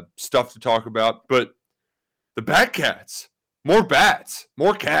be stuff to talk about. But the Batcats, more bats,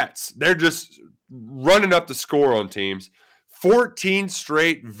 more cats. They're just running up the score on teams. 14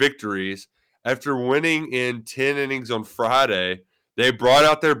 straight victories after winning in 10 innings on Friday. They brought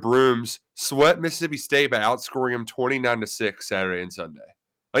out their brooms, swept Mississippi State by outscoring them 29-6 Saturday and Sunday.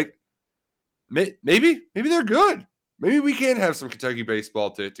 Like, maybe they're good. Maybe we can have some Kentucky baseball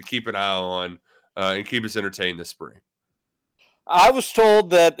to keep an eye on and keep us entertained this spring. I was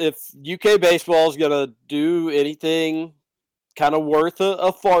told that if UK baseball is going to do anything kind of worth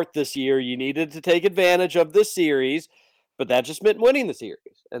a fart this year, you needed to take advantage of this series, but that just meant winning the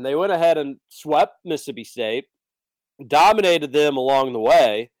series. And they went ahead and swept Mississippi State, dominated them along the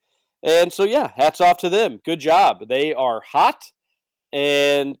way. And so, yeah, hats off to them. Good job. They are hot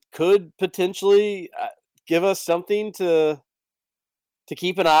and could potentially give us something to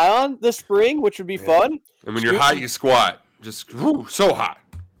keep an eye on this spring, which would be fun. And when you're hot, you squat. Just so hot.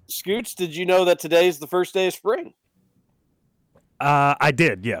 Scoots, did you know that today's the first day of spring? I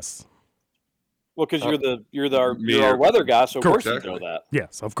did, yes. Well, because you're our weather guy, so of course you know that.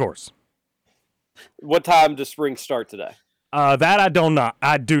 Yes, of course. What time does spring start today? That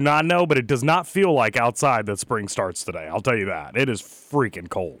I do not know, but it does not feel like outside that spring starts today. I'll tell you that. It is freaking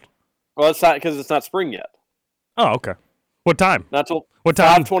cold. Well, it's not because it's not spring yet. Oh, okay. What time? Not till what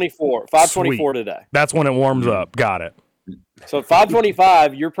time? 5:24. 5:24 today. That's when it warms up. Got it. So at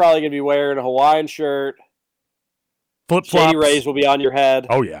 5:25, you're probably going to be wearing a Hawaiian shirt. Flip-flops. Shady Rays will be on your head.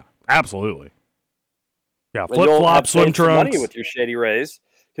 Oh, yeah. Absolutely. Yeah, flip-flops, swim trunks. Money with your Shady Rays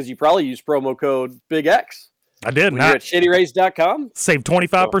because you probably use promo code Big X. I did. When you're at ShadyRays.com. Save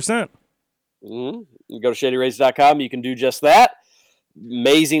 25%. You go to ShadyRays.com. You can do just that.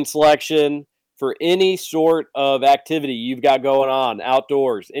 Amazing selection for any sort of activity you've got going on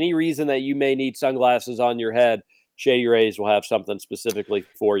outdoors. Any reason that you may need sunglasses on your head, Shady Rays will have something specifically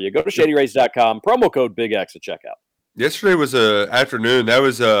for you. Go to ShadyRays.com. Promo code Big X at checkout. Yesterday was a afternoon. That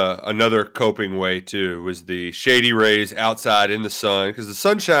was another coping way too. Was the Shady Rays outside in the sun because the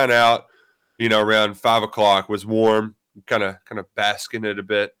sunshine out, around 5 o'clock was warm. Kind of basking it a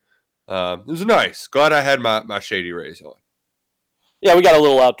bit. It was nice. Glad I had my Shady Rays on. Yeah, we got a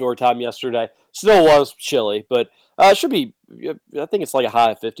little outdoor time yesterday. Still was chilly, but it should be. I think it's like a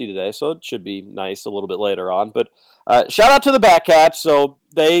high of 50 today, so it should be nice a little bit later on. But shout out to the Batcats. So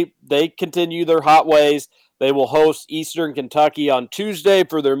they continue their hot ways. They will host Eastern Kentucky on Tuesday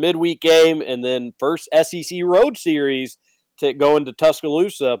for their midweek game, and then first SEC road series to go into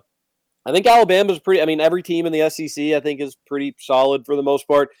Tuscaloosa. I think Alabama's pretty. I mean, every team in the SEC I think is pretty solid for the most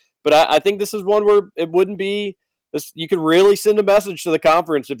part. But I think this is one where it wouldn't be. You could really send a message to the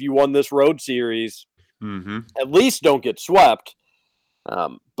conference if you won this road series. Mm-hmm. At least don't get swept.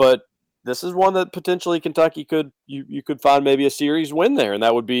 But this is one that potentially Kentucky you could find maybe a series win there, and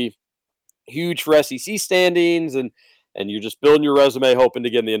that would be huge for SEC standings, and you're just building your resume hoping to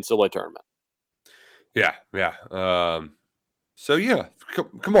get in the NCAA tournament. Yeah. So yeah,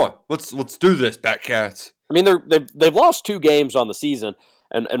 come on, let's do this, Batcats. I mean, they've lost 2 games on the season,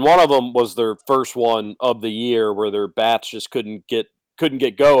 and one of them was their first one of the year where their bats just couldn't get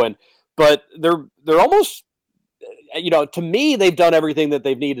going. But they're almost, to me, they've done everything that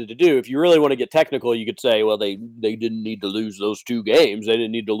they've needed to do. If you really want to get technical, you could say, well, they didn't need to lose those 2 games. They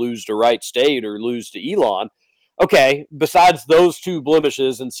didn't need to lose to Wright State or lose to Elon. Okay, besides those 2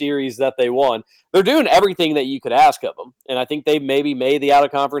 blemishes in series that they won, they're doing everything that you could ask of them. And I think they maybe made the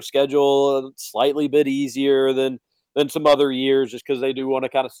out-of-conference schedule a slightly bit easier than some other years just because they do want to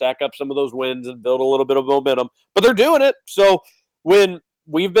kind of stack up some of those wins and build a little bit of momentum. But they're doing it. So when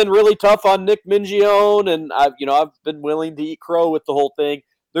we've been really tough on Nick Mingione, and I've been willing to eat crow with the whole thing,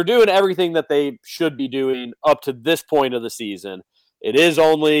 they're doing everything that they should be doing up to this point of the season. It is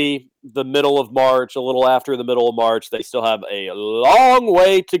only the middle of March, a little after the middle of March. They still have a long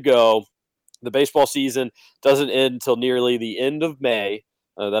way to go. The baseball season doesn't end until nearly the end of May.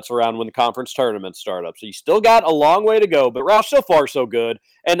 That's around when the conference tournaments start up. So you still got a long way to go. But, Roush, so far so good.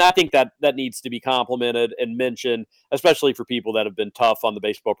 And I think that needs to be complimented and mentioned, especially for people that have been tough on the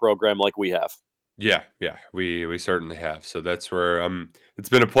baseball program like we have. Yeah, we certainly have. So that's where it's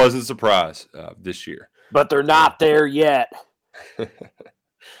been a pleasant surprise this year. But they're not there yet.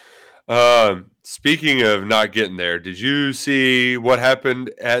 Speaking of not getting there, did you see what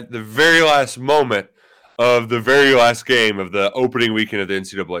happened at the very last moment of the very last game of the opening weekend of the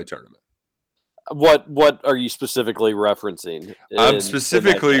NCAA tournament? What are you specifically referencing? I'm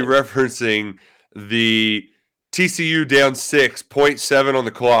specifically referencing the TCU down 6.7 on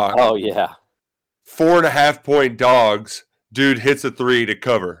the clock. Oh, yeah. 4.5 point dogs. Dude hits a 3 to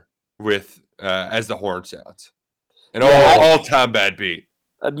cover with as the horn sounds. An all-time bad beat.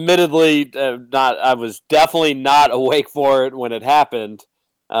 Admittedly, I was definitely not awake for it when it happened,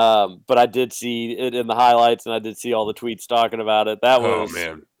 but I did see it in the highlights, and I did see all the tweets talking about it.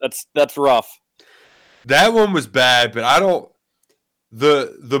 That's rough. That one was bad, but I don't.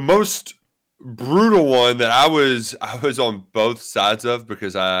 The most brutal one that I was on both sides of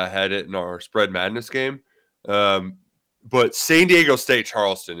because I had it in our Spread Madness game. But San Diego State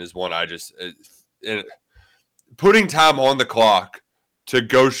Charleston is one I just putting time on the clock to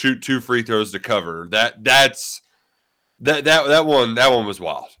go shoot 2 free throws to cover. That one was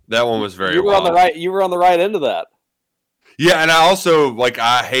wild. That one was very wild. You were on the right end of that. Yeah, and I also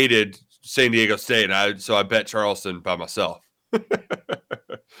I hated San Diego State, and so I bet Charleston by myself.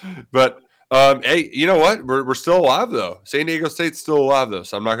 But hey, you know what? We're still alive though. San Diego State's still alive though,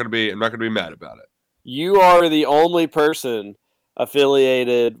 so I'm not gonna be mad about it. You are the only person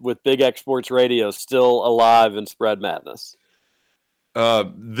affiliated with Big X Sports Radio still alive in Spread Madness.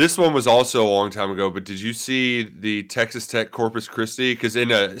 This one was also a long time ago, but did you see the Texas Tech Corpus Christi? Because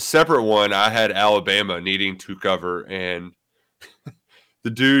in a separate one, I had Alabama needing to cover, and the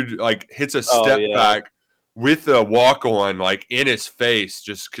dude hits a step back with a walk on in his face,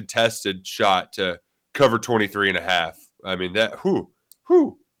 just contested shot to cover 23.5. I mean whew.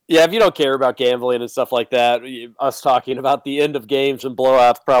 Yeah, if you don't care about gambling and stuff like that, us talking about the end of games and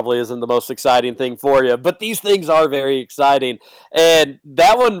blowouts probably isn't the most exciting thing for you. But these things are very exciting. And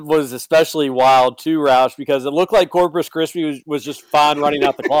that one was especially wild too, Roush, because it looked like Corpus Christi was just fine running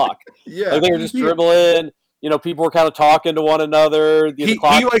out the clock. Yeah. They were just dribbling. People were kind of talking to one another. He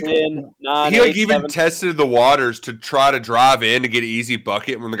even tested the waters to try to drive in to get an easy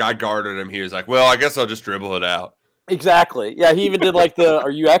bucket. When the guy guarded him, he was like, well, I guess I'll just dribble it out. Exactly. Yeah, he even did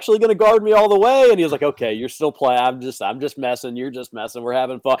are you actually going to guard me all the way? And he was like, okay, you're still playing. I'm just messing. You're just messing. We're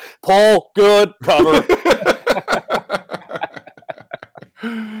having fun. Pull, good, cover.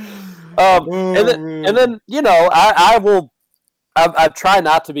 And then I try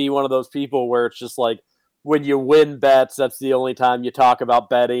not to be one of those people where it's just when you win bets, that's the only time you talk about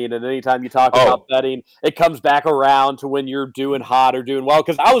betting. And anytime you talk about betting, it comes back around to when you're doing hot or doing well.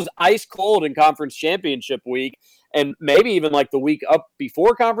 Because I was ice cold in conference championship week. And maybe even the week up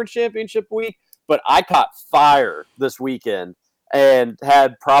before conference championship week, but I caught fire this weekend and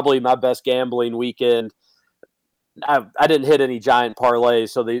had probably my best gambling weekend. I didn't hit any giant parlays,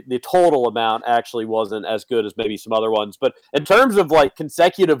 so the total amount actually wasn't as good as maybe some other ones. But in terms of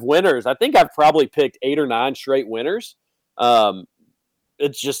consecutive winners, I think I've probably picked 8 or 9 straight winners.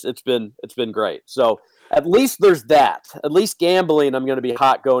 It's been great. So at least there's that. At least gambling, I'm going to be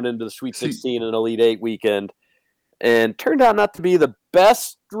hot going into the Sweet 16 and Elite 8 weekend. And turned out not to be the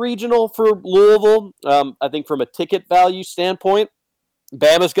best regional for Louisville. I think from a ticket value standpoint,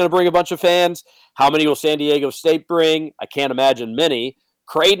 Bama's going to bring a bunch of fans. How many will San Diego State bring? I can't imagine many.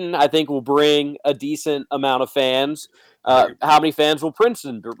 Creighton, I think, will bring a decent amount of fans. How many fans will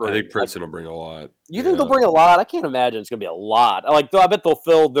Princeton bring? I think Princeton will bring a lot. You think they'll bring a lot? I can't imagine it's going to be a lot. I bet they'll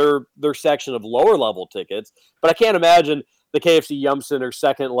fill their section of lower level tickets, but I can't imagine the KFC Yum Center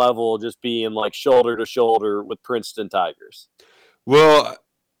second level just being shoulder to shoulder with Princeton Tigers. Well,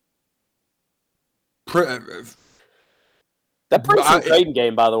 that Princeton Creighton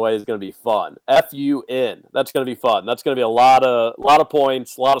game, by the way, is going to be fun. FUN. That's going to be fun. That's going to be a lot of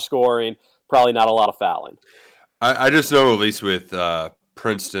points, a lot of scoring, probably not a lot of fouling. I just know, at least with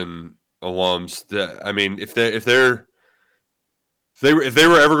Princeton alums, that if they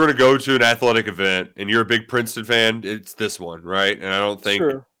were ever going to go to an athletic event and you're a big Princeton fan, it's this one, right? And I don't think,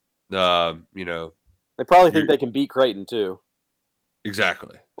 they probably think they can beat Creighton too.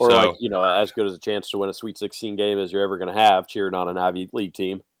 Exactly. Or as good as a chance to win a Sweet 16 game as you're ever going to have cheering on an Ivy League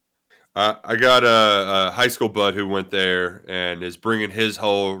team. I got a high school bud who went there and is bringing his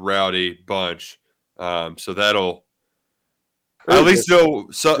whole rowdy bunch. So that'll at least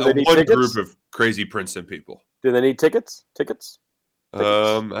know one group of crazy Princeton people. Do they need tickets?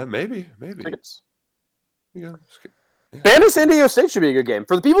 Maybe. Tickets. Yeah. Bama San Diego State should be a good game.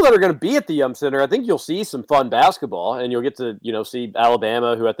 For the people that are going to be at the Yum Center, I think you'll see some fun basketball, and you'll get to, see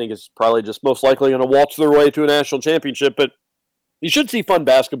Alabama, who I think is probably just most likely going to waltz their way to a national championship, but you should see fun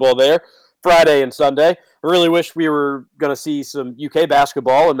basketball there. Friday and Sunday. I really wish we were going to see some UK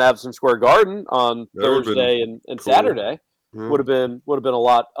basketball in Madison Square Garden on Thursday and cool. Saturday. Mm-hmm. Would have been a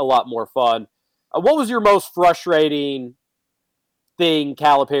lot more fun. What was your most frustrating thing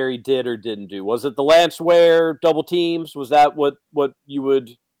Calipari did or didn't do? Was it the Lance Ware double teams? Was that what you would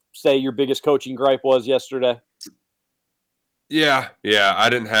say your biggest coaching gripe was yesterday? Yeah. I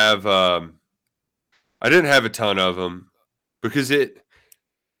didn't have a ton of them because it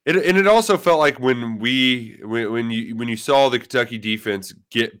also felt like when you saw the Kentucky defense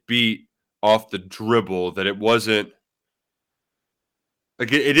get beat off the dribble that it wasn't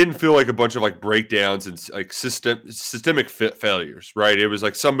like it didn't feel like a bunch of like breakdowns and like systemic failures, right? It was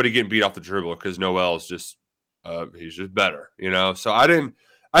like somebody getting beat off the dribble because Noel's just he's just better, So I didn't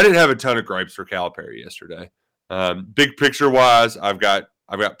have a ton of gripes for Calipari yesterday. Big picture wise, I've got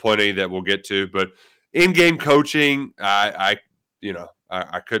plenty that we'll get to, but in-game coaching, I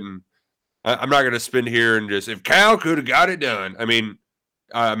couldn't. I'm not going to spin here and just if Cal could have got it done. I mean,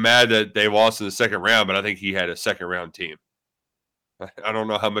 I'm mad that they lost in the second round, but I think he had a second round team. I don't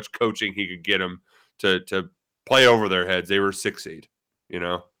know how much coaching he could get them to play over their heads. They were 6 seed,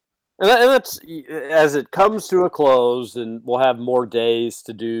 And that's as it comes to a close, and we'll have more days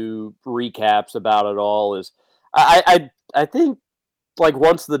to do recaps about it all. Is I think like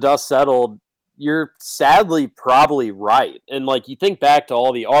once the dust settled, you're sadly probably right. And like you think back to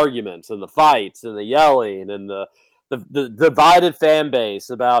all the arguments and the fights and the yelling and the divided fan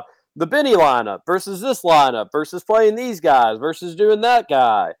base about the Benny lineup versus this lineup versus playing these guys versus doing that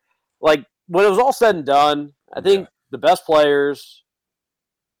guy. Like when it was all said and done, I think the best players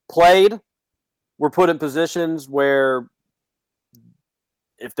were put in positions where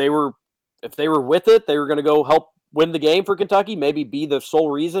if they were with it, they were going to go help win the game for Kentucky, maybe be the sole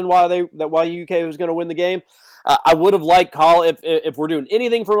reason why UK was going to win the game. I would have liked Collins, if we're doing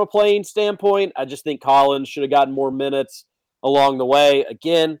anything from a playing standpoint, I just think Collins should have gotten more minutes along the way.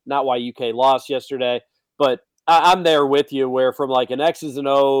 Again, not why UK lost yesterday, but I'm there with you where from like an X's and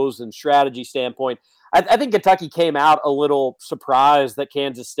O's and strategy standpoint, I think Kentucky came out a little surprised that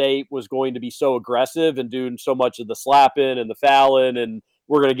Kansas State was going to be so aggressive and doing so much of the slapping and the fouling and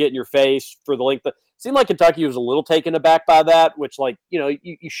we're going to get in your face for the length. It seemed like Kentucky was a little taken aback by that, which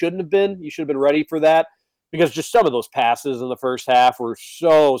you shouldn't have been. You should have been ready for that because just some of those passes in the first half were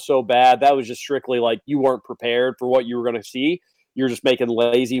so bad. That was just strictly like you weren't prepared for what you were going to see. You're just making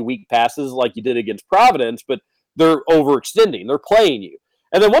lazy, weak passes like you did against Providence, but they're overextending. They're playing you.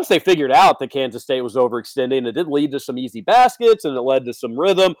 And then once they figured out that Kansas State was overextending, it did lead to some easy baskets and it led to some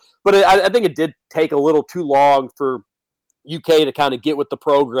rhythm. But I think it did take a little too long for UK to kind of get with the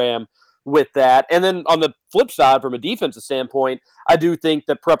program with that. And then on the flip side, from a defensive standpoint, I do think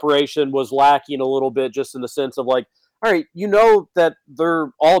that preparation was lacking a little bit just in the sense of like, all right, that their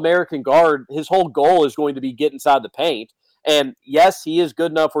All-American guard, his whole goal is going to be get inside the paint. And yes, he is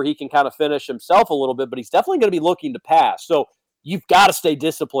good enough where he can kind of finish himself a little bit, but he's definitely going to be looking to pass. So you've got to stay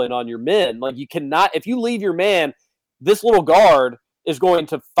disciplined on your men. Like you cannot, if you leave your man, this little guard is going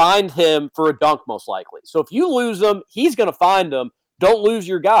to find him for a dunk most likely. So if you lose him, he's going to find him. Don't lose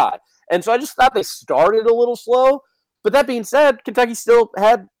your guy. And so I just thought they started a little slow. But that being said, Kentucky still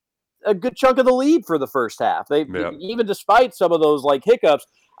had a good chunk of the lead for the first half. Even despite some of those like hiccups,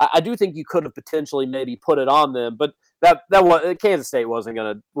 I do think you could have potentially maybe put it on them. But that Kansas State wasn't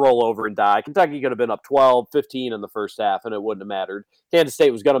going to roll over and die. Kentucky could have been up 12, 15 in the first half, and it wouldn't have mattered. Kansas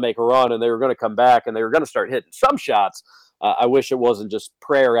State was going to make a run, and they were going to come back, and they were going to start hitting some shots. I wish it wasn't just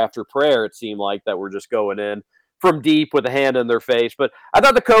prayer after prayer, it seemed like, that were just going in from deep with a hand in their face. But I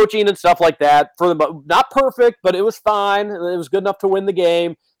thought the coaching and stuff like that, for them, not perfect, but it was fine. It was good enough to win the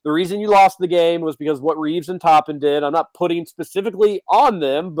game. The reason you lost the game was because what Reeves and Toppin did. I'm not putting specifically on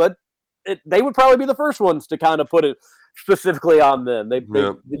them, but they would probably be the first ones to kind of put it specifically on them. They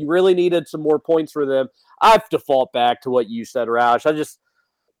really needed some more points for them. I have to default back to what you said, Roush.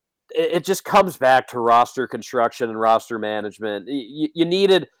 It just comes back to roster construction and roster management. You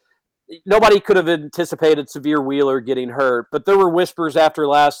needed – nobody could have anticipated Severe Wheeler getting hurt, but there were whispers after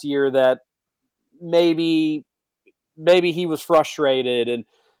last year that maybe he was frustrated and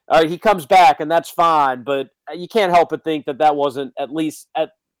he comes back and that's fine, but you can't help but think that wasn't at least a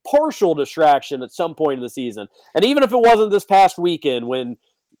partial distraction at some point in the season. And even if it wasn't this past weekend when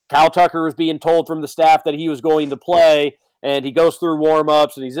Kyle Tucker was being told from the staff that he was going to play and he goes through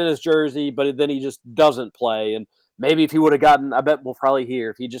warm-ups and he's in his jersey, but then he just doesn't play. And maybe if he would have gotten, I bet we'll probably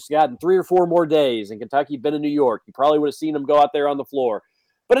hear, if he just gotten 3 or 4 more days and Kentucky had been in New York, you probably would have seen him go out there on the floor.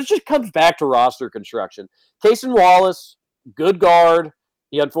 But it just comes back to roster construction. Cason Wallace, good guard,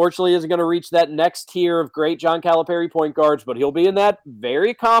 He unfortunately isn't going to reach that next tier of great John Calipari point guards, but he'll be in that very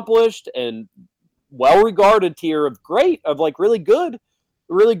accomplished and well-regarded tier of like really good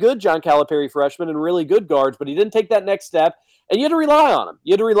John Calipari freshmen and really good guards, but he didn't take that next step, and you had to rely on him.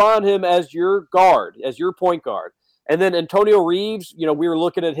 You had to rely on him as your guard, as your point guard. And then Antonio Reeves, we were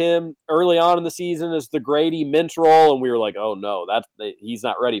looking at him early on in the season as the Grady Mintrol, and we were like, oh no, he's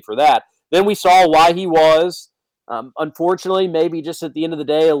not ready for that. Then we saw why he was. Unfortunately, maybe just at the end of the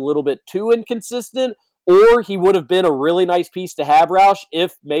day, a little bit too inconsistent, or he would have been a really nice piece to have, Roush,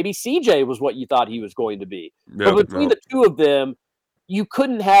 if maybe CJ was what you thought he was going to be. But between the two of them, you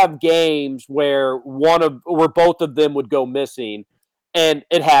couldn't have games where both of them would go missing, and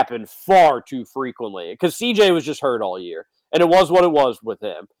it happened far too frequently because CJ was just hurt all year, and it was what it was with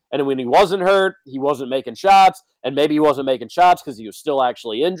him. And when he wasn't hurt, he wasn't making shots, and maybe he wasn't making shots because he was still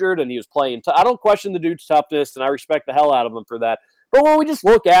actually injured and he was playing. I don't question the dude's toughness, and I respect the hell out of him for that. But when we just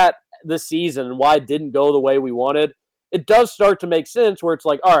look at this season and why it didn't go the way we wanted, it does start to make sense where it's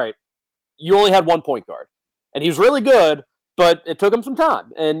like, all right, you only had one point guard, and he was really good, but it took him some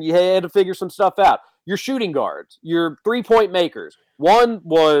time, and you had to figure some stuff out. Your shooting guards, your three-point makers, one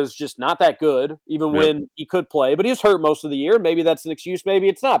was just not that good, even when he could play, but he was hurt most of the year. Maybe that's an excuse, maybe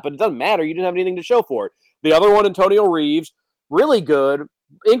it's not, but it doesn't matter. You didn't have anything to show for it. The other one, Antonio Reeves, really good,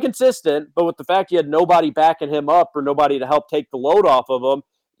 inconsistent, but with the fact you had nobody backing him up or nobody to help take the load off of him,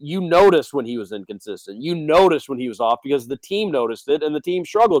 you noticed when he was inconsistent. You noticed when he was off because the team noticed it, and the team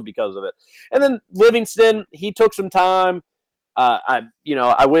struggled because of it. And then Livingston, he took some time.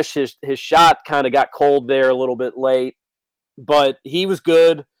 I wish his shot kind of got cold there a little bit late, but he was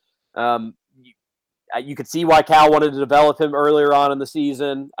good. You could see why Cal wanted to develop him earlier on in the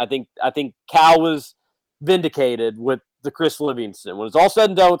season. I think Cal was vindicated with the Chris Livingston. When it's all said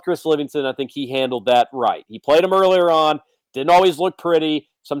and done with Chris Livingston, I think he handled that right. He played him earlier on, didn't always look pretty,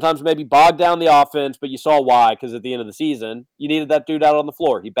 sometimes maybe bogged down the offense, but you saw why, because at the end of the season, you needed that dude out on the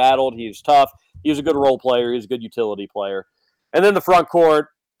floor. He battled, he was tough, he was a good role player, he was a good utility player. And then the front court,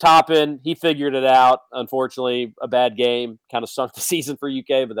 Toppin, he figured it out. Unfortunately, a bad game kind of sunk the season for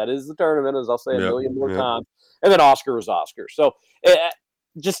UK, but that is the tournament, as I'll say a million more times. And then Oscar was Oscar. So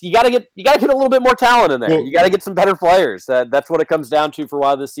you got to get a little bit more talent in there. You got to get some better players. That's what it comes down to for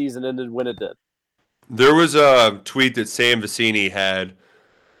why this season ended when it did. There was a tweet that Sam Vecini had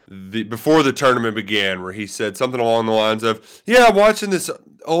before the tournament began where he said something along the lines of, I'm watching this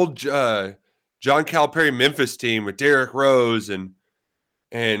old John Calipari Memphis team with Derrick Rose and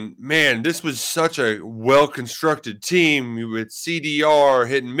man, this was such a well-constructed team with CDR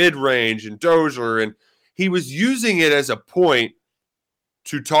hitting mid-range and Dozier, and he was using it as a point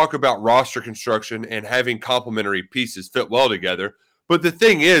to talk about roster construction and having complementary pieces fit well together. But the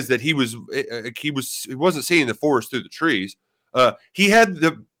thing is that he wasn't seeing the forest through the trees. He had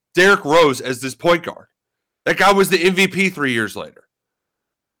the Derrick Rose as this point guard. That guy was the MVP 3 years later.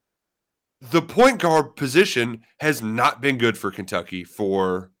 The point guard position has not been good for Kentucky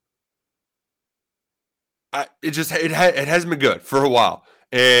it hasn't been good for a while.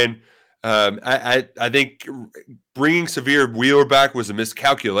 And I think bringing Sahvir Wheeler back was a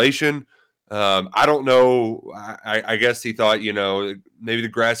miscalculation. I don't know. I guess he thought, maybe the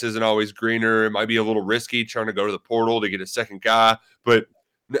grass isn't always greener. It might be a little risky trying to go to the portal to get a second guy. But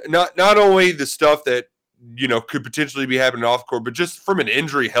not only the stuff that, could potentially be happening off court, but just from an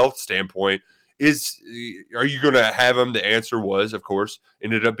injury health standpoint, are you going to have him? The answer was, of course,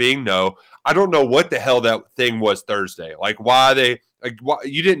 ended up being no. I don't know what the hell that thing was Thursday. Why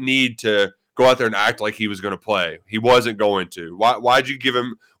you didn't need to go out there and act like he was going to play. He wasn't going to. Why'd you give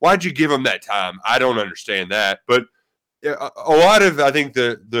him that time? I don't understand that. But a lot of, I think,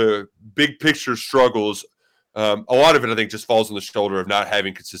 the big picture struggles, a lot of it, I think, just falls on the shoulder of not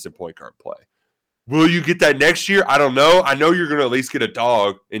having consistent point guard play. Will you get that next year? I don't know. I know you're going to at least get a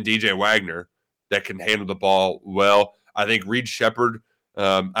dog in DJ Wagner that can handle the ball well. I think Reed Shepherd,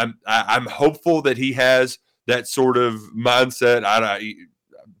 I'm hopeful that he has that sort of mindset.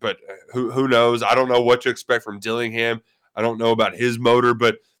 But who knows? I don't know what to expect from Dillingham. I don't know about his motor,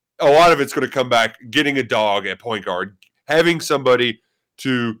 but a lot of it's going to come back getting a dog at point guard, having somebody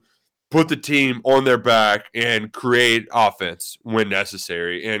to put the team on their back and create offense when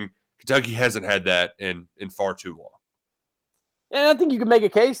necessary. And Kentucky hasn't had that in far too long. And I think you could make a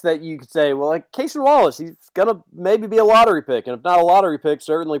case that you could say, well, like Cason Wallace, he's going to maybe be a lottery pick. And if not a lottery pick,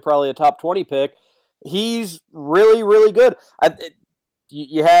 certainly probably a top 20 pick. He's really, really good.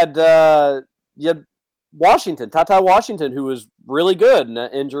 You had Washington, Tata Washington, who was really good. And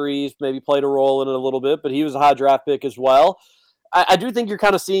injuries maybe played a role in it a little bit, but he was a high draft pick as well. I do think you're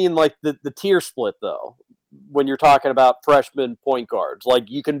kind of seeing like the tier split, though. when you're talking about freshman point guards. Like,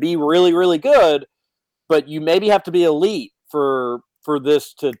 you can be really, really good, but you maybe have to be elite for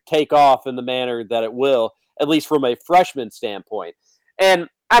this to take off in the manner that it will, at least from a freshman standpoint. And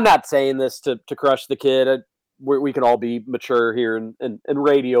I'm not saying this to crush the kid. We can all be mature here in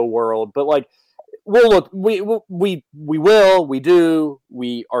radio world, but like, we'll look, we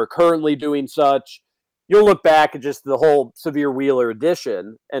are currently doing such. You'll look back at just the whole Severe Wheeler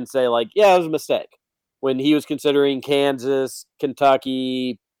edition and say, like, yeah, it was a mistake when he was considering Kansas,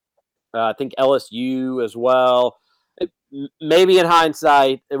 Kentucky, I think LSU as well. Maybe in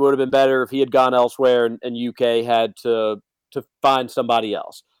hindsight, it would have been better if he had gone elsewhere and UK had to find somebody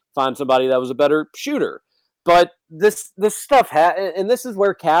else, find somebody that was a better shooter. But this stuff, and this is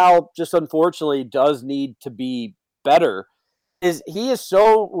where Cal just unfortunately does need to be better, is he is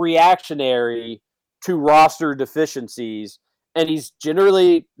so reactionary to roster deficiencies, and he's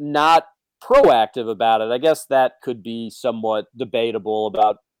generally not proactive about it. I guess that could be somewhat debatable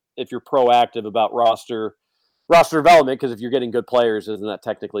about if you're proactive about roster development, because if you're getting good players, isn't that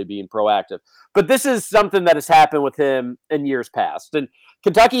technically being proactive? But this is something that has happened with him in years past. And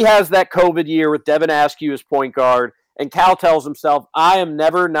Kentucky has that COVID year with Devin Askew as point guard, and Cal tells himself, I am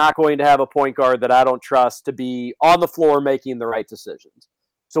never not going to have a point guard that I don't trust to be on the floor making the right decisions.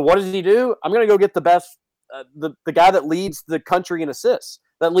 So what does he do? I'm going to go get the best, the guy that leads the country in assists,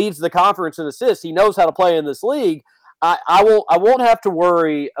 that leads the conference in assists. He knows how to play in this league. I won't have to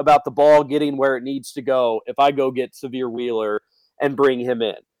worry about the ball getting where it needs to go if I go get Severe Wheeler and bring him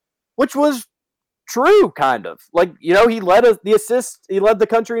in, which was true, kind of. Like, he led the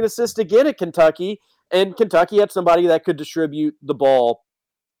country in assist again at Kentucky, and Kentucky had somebody that could distribute the ball,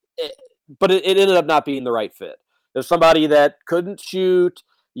 but it ended up not being the right fit. There's somebody that couldn't shoot.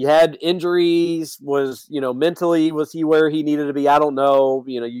 You had injuries. Mentally, was he where he needed to be? I don't know.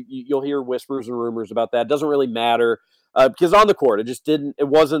 You'll hear whispers and rumors about that. It doesn't really matter because on the court, it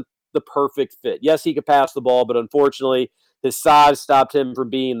wasn't the perfect fit. Yes, he could pass the ball, but unfortunately, his size stopped him from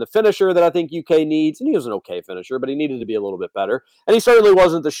being the finisher that I think UK needs. And he was an okay finisher, but he needed to be a little bit better. And he certainly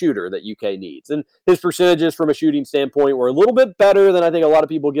wasn't the shooter that UK needs. And his percentages from a shooting standpoint were a little bit better than I think a lot of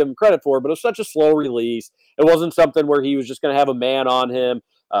people give him credit for, but it was such a slow release. It wasn't something where he was just going to have a man on him.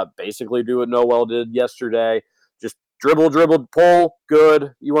 Basically do what Noel did yesterday. Just dribble, pull,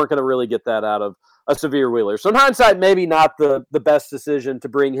 good. You weren't going to really get that out of a Severe Wheeler. So in hindsight, maybe not the best decision to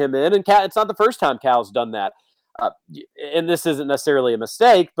bring him in. And it's not the first time Cal's done that. And this isn't necessarily a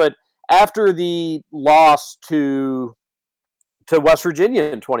mistake, but after the loss to West Virginia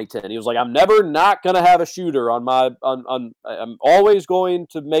in 2010, he was like, I'm never not going to have a shooter on I'm always going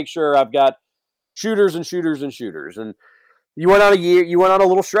to make sure I've got shooters and shooters and shooters. And you went on a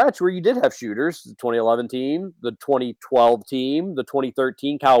little stretch where you did have shooters. The 2011 team, the 2012 team, the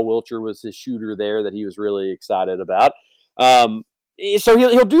 2013. Kyle Wiltshire was his shooter there that he was really excited about. So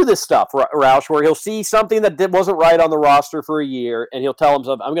he'll do this stuff, Roush, where he'll see something that wasn't right on the roster for a year, and he'll tell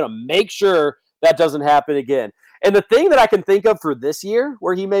himself, I'm going to make sure that doesn't happen again. And the thing that I can think of for this year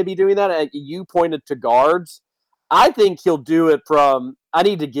where he may be doing that, you pointed to guards, I think he'll do it from, I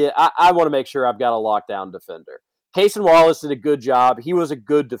want to make sure I've got a lockdown defender. Cason Wallace did a good job. He was a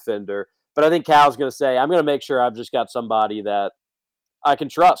good defender. But I think Cal's going to say, I'm going to make sure I've just got somebody that I can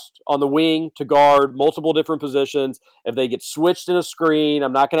trust on the wing to guard multiple different positions. If they get switched in a screen,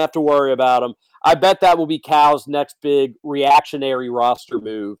 I'm not going to have to worry about them. I bet that will be Cal's next big reactionary roster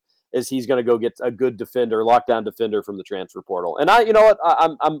move, is he's going to go get a good defender, lockdown defender from the transfer portal. And I'm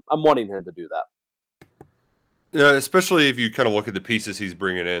wanting him to do that. Yeah, especially if you kind of look at the pieces he's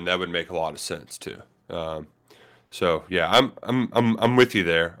bringing in, that would make a lot of sense too. So yeah, I'm with you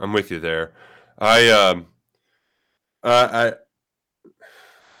there. I'm with you there.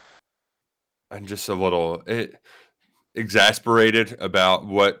 I'm just a little exasperated about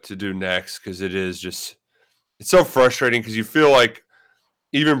what to do next, because it's so frustrating, because you feel like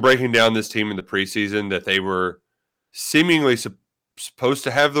even breaking down this team in the preseason that they were seemingly supposed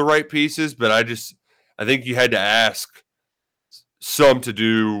to have the right pieces, but I think you had to ask some to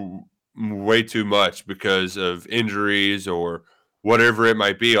do way too much because of injuries or whatever it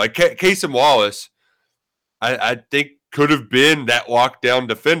might be. Like Cason Wallace, I think could have been that lockdown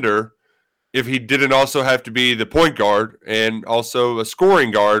defender if he didn't also have to be the point guard and also a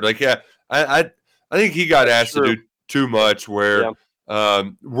scoring guard. Like, yeah, I think he got asked to do too much, where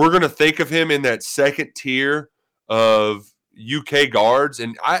we're going to think of him in that second tier of UK guards.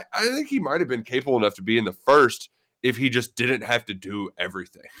 And I think he might have been capable enough to be in the first if he just didn't have to do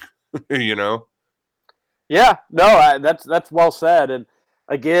everything, you know? Yeah, no, that's well said. And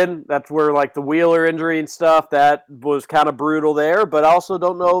again, that's where like the Wheeler injury and stuff, that was kind of brutal there. But I also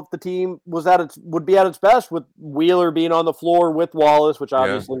don't know if the team would be at its best with Wheeler being on the floor with Wallace, which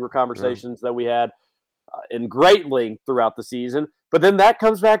obviously were conversations that we had in great length throughout the season. But then that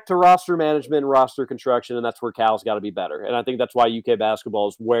comes back to roster management and roster construction, and that's where Cal's got to be better. And I think that's why UK basketball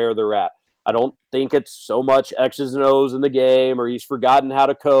is where they're at. I don't think it's so much X's and O's in the game, or he's forgotten how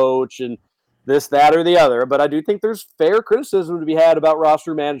to coach and this, that, or the other. But I do think there's fair criticism to be had about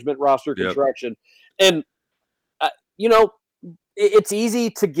roster management, roster construction. And, it's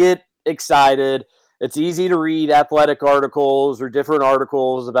easy to get excited. It's easy to read athletic articles or different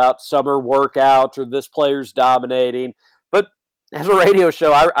articles about summer workouts or this player's dominating. But as a radio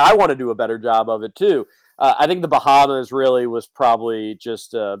show, I want to do a better job of it too. I think the Bahamas really was probably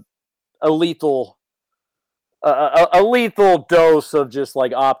just a lethal dose of just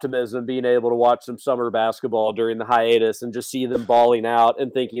like optimism, being able to watch some summer basketball during the hiatus and just see them balling out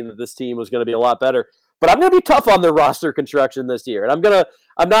and thinking that this team was going to be a lot better. But I'm going to be tough on their roster construction this year. And I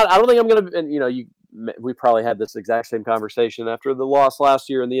don't think I'm going to, and we probably had this exact same conversation after the loss last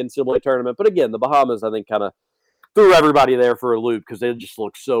year in the NCAA tournament. But again, the Bahamas, I think, kind of threw everybody there for a loop because they just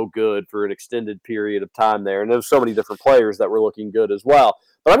looked so good for an extended period of time there. And there's so many different players that were looking good as well.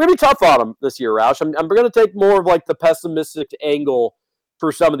 But I'm going to be tough on them this year, Roush. I'm going to take more of like the pessimistic angle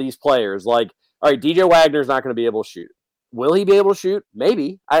for some of these players. Like, all right, DJ Wagner's not going to be able to shoot. Will he be able to shoot?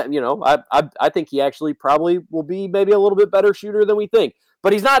 Maybe. I think he actually probably will be maybe a little bit better shooter than we think.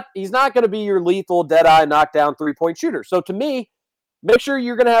 But he's not going to be your lethal, dead-eye, knockdown three-point shooter. So to me, make sure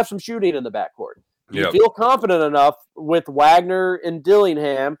you're going to have some shooting in the backcourt. You feel confident enough with Wagner and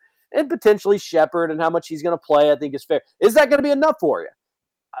Dillingham and potentially Shepherd and how much he's going to play, I think is fair. Is that going to be enough for you?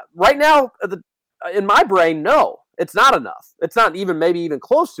 Right now, in my brain, no, it's not enough. It's not maybe even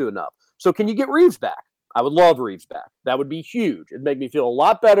close to enough. So can you get Reeves back? I would love Reeves back. That would be huge. It'd make me feel a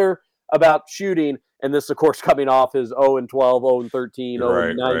lot better about shooting. And this, of course, coming off his 0-12, 0-13,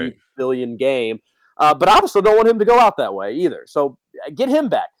 0-90 billion game. But I also don't want him to go out that way either. So get him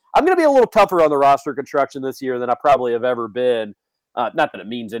back. I'm going to be a little tougher on the roster construction this year than I probably have ever been. Not that it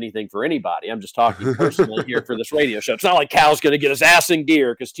means anything for anybody. I'm just talking personally here for this radio show. It's not like Cal's going to get his ass in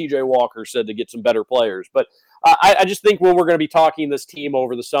gear because TJ Walker said to get some better players. But I just think when we're going to be talking this team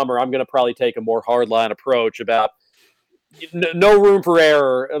over the summer, I'm going to probably take a more hardline approach about no room for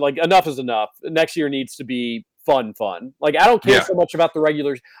error. Like, enough is enough. Next year needs to be fun. Like, I don't care so much about the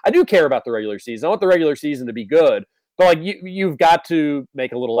regular. I do care about the regular season. I want the regular season to be good. But like, you've got to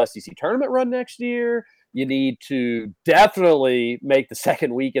make a little SEC tournament run next year. You need to definitely make the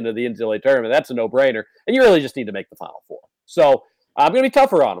second weekend of the NCAA tournament. That's a no-brainer. And you really just need to make the Final Four. So I'm going to be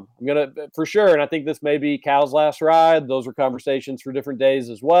tougher on them. I'm going to, for sure. And I think this may be Cal's last ride. Those are conversations for different days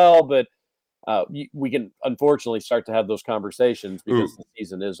as well. But we can unfortunately start to have those conversations because the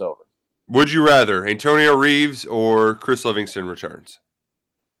season is over. Would you rather Antonio Reeves or Chris Livingston returns?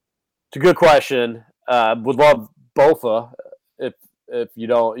 It's a good question. Would love Bofa if you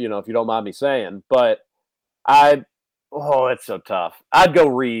don't mind me saying, but it's so tough. I'd go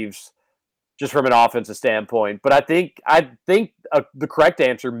Reeves just from an offensive standpoint, but I think the correct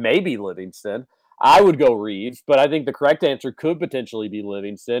answer may be Livingston. I would go Reeves, but I think the correct answer could potentially be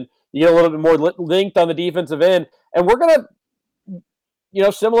Livingston. You get a little bit more linked on the defensive end, and we're gonna,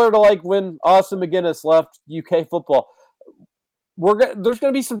 similar to like when Austin McGinnis left UK football, there's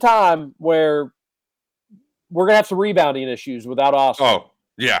gonna be some time where we're gonna have some rebounding issues without Austin. Oh.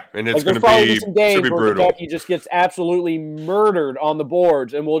 Yeah, and it's going to be some games where brutal. Kentucky just gets absolutely murdered on the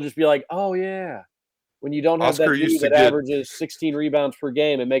boards, and we'll just be like, oh, yeah. When you don't have Oscar that dude that averages 16 rebounds per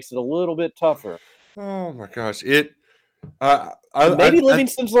game, it makes it a little bit tougher. Oh, my gosh. Maybe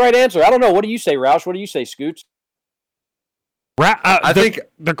Livingston's the right answer. I don't know. What do you say, Roush? What do you say, Scoots? I think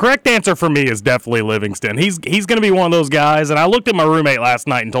the correct answer for me is definitely Livingston. He's going to be one of those guys, and I looked at my roommate last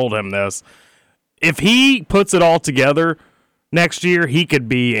night and told him this. If he puts it all together next year, he could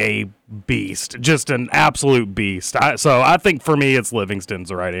be a beast, just an absolute beast. So I think for me, it's Livingston's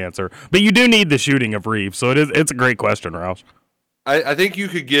the right answer. But you do need the shooting of Reeves, so it's a great question, Rouse. I think you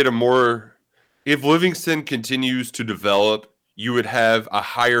could get if Livingston continues to develop, you would have a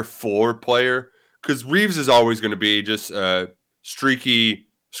higher floor player because Reeves is always going to be just a streaky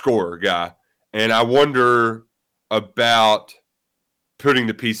scorer guy. And I wonder about putting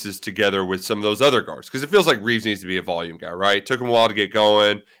the pieces together with some of those other guards because it feels like Reeves needs to be a volume guy, right? Took him a while to get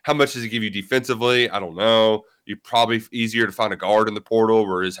going. How much does he give you defensively? I don't know. You're probably easier to find a guard in the portal,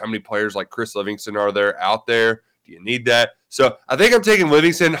 whereas how many players like Chris Livingston are there out there? Do you need that? So I think I'm taking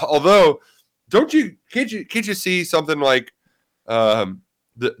Livingston, although can't you see something like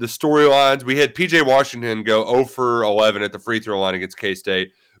the the storylines. We had PJ Washington go 0 for 11 at the free throw line against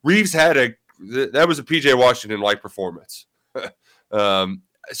K-State. Reeves had that was a PJ Washington-like performance.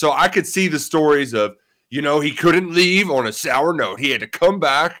 So I could see the stories of, he couldn't leave on a sour note. He had to come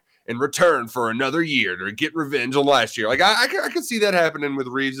back and return for another year to get revenge on last year. Like I could see that happening with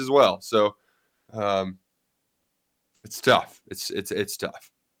Reeves as well. So it's tough. It's tough.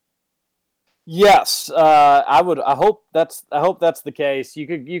 Yes, I hope that's the case.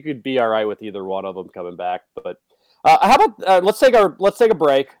 You could be all right with either one of them coming back, but how about let's take a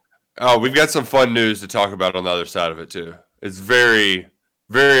break. Oh, we've got some fun news to talk about on the other side of it too. It's very,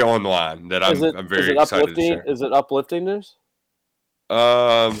 very online that I'm very excited to share. Is it uplifting news?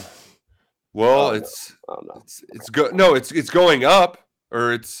 Well, it's going up,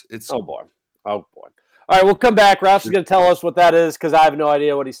 or it's. Oh boy. All right, we'll come back. Roush is going to tell us what that is because I have no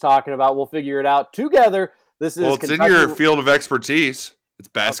idea what he's talking about. We'll figure it out together. It's Kentucky... in your field of expertise. It's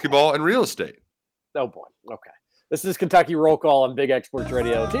basketball and real estate. Oh boy. Okay. This is Kentucky Roll Call on Big Exports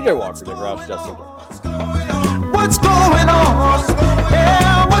Radio. TJ Walker, Nick Roush, Justin. What's going on?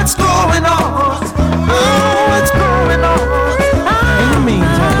 Yeah, what's going on? Oh, what's going on? In the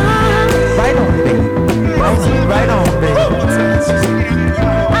meantime, right on, baby. Right on, baby.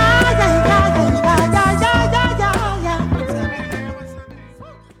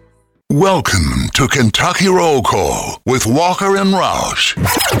 Welcome to Kentucky Roll Call with Walker and Roush.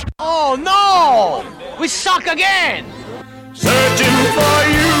 Oh no! We suck again! Searching for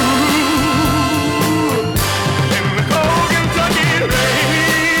you in the cold Kentucky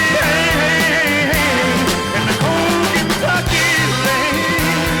rain. In the cold Kentucky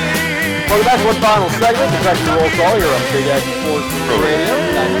rain. Welcome back to one final segment, Kentucky Roll Call. You're on Big Exports Radio.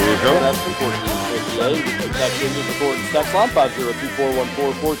 1458. Text into the Thornton's text line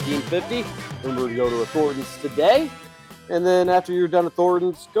 502-414-1450. Remember to go to a Thornton's today. And then after you're done at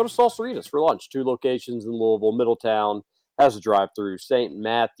Thornton's, go to Salsaritas for lunch. 2 locations in Louisville. Middletown has a drive-through. St.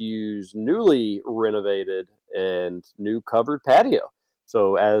 Matthews, newly renovated and new covered patio.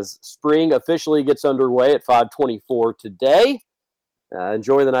 So as spring officially gets underway at 5:24 today,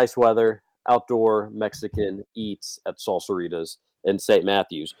 enjoy the nice weather. Outdoor Mexican eats at Salsaritas in St.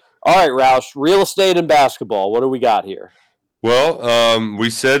 Matthews. All right, Roush, real estate and basketball. What do we got here? Well, we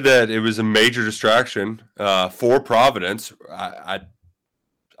said that it was a major distraction for Providence. I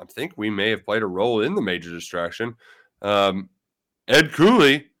think we may have played a role in the major distraction. Ed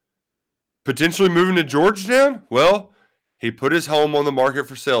Cooley potentially moving to Georgetown. Well, he put his home on the market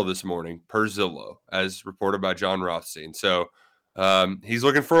for sale this morning, per Zillow, as reported by John Rothstein. So he's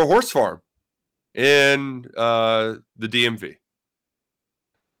looking for a horse farm in the DMV.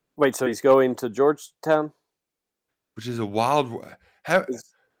 Wait, so he's going to Georgetown? Which is a wild. Why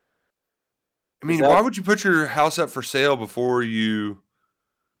would you put your house up for sale before you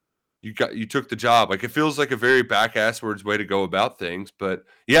took the job? Like, it feels like a very back-asswards way to go about things. But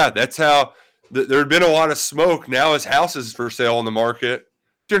yeah, that's how there had been a lot of smoke. Now his house is for sale on the market.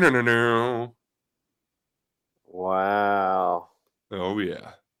 Wow. Oh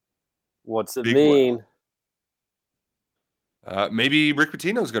yeah. What's it mean? Maybe Rick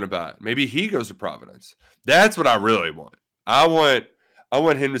Pitino's going to buy it. Maybe he goes to Providence. That's what I really want. I want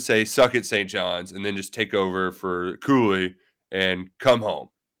him to say, suck it, St. John's, and then just take over for Cooley and come home.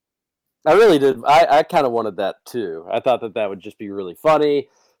 I really did. I kind of wanted that, too. I thought that would just be really funny.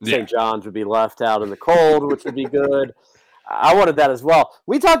 St. John's would be left out in the cold, which would be good. I wanted that as well.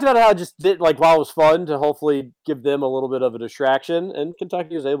 We talked about how it just did, while it was fun to hopefully give them a little bit of a distraction, and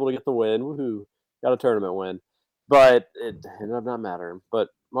Kentucky was able to get the win. Woohoo. Got a tournament win. But it ended up not mattering. But,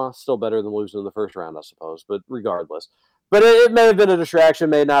 still better than losing in the first round, I suppose. But regardless. But it may have been a distraction,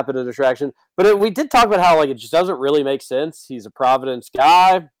 may not have been a distraction. But we did talk about how it just doesn't really make sense. He's a Providence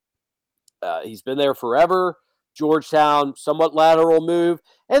guy. He's been there forever. Georgetown, somewhat lateral move.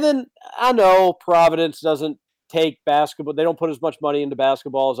 And then I know Providence doesn't take basketball. They don't put as much money into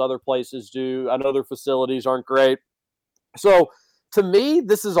basketball as other places do. I know their facilities aren't great. So, to me,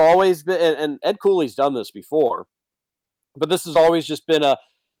 this has always been, and Ed Cooley's done this before, but this has always just been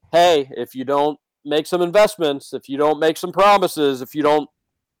hey, if you don't make some investments, if you don't make some promises, if you don't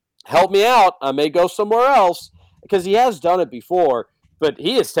help me out, I may go somewhere else, because he has done it before, but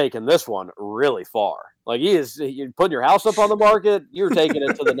he has taken this one really far. You're putting your house up on the market, you're taking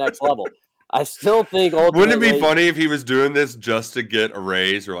it to the next level. I still think ultimately... Wouldn't it be funny if he was doing this just to get a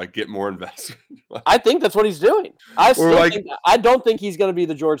raise or get more investment? I think that's what he's doing. I don't think he's going to be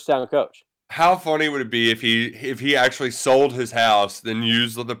the Georgetown coach. How funny would it be if he actually sold his house, then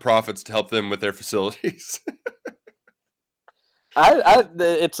used the profits to help them with their facilities?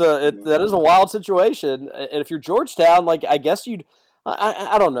 That is a wild situation. And if you're Georgetown, I guess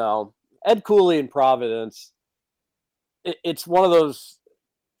I don't know. Ed Cooley in Providence, it's one of those.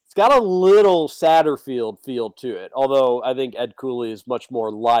 It's got a little Satterfield feel to it, although I think Ed Cooley is much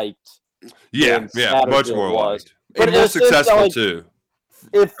more liked. Yeah, much more liked. But and more successful like, too.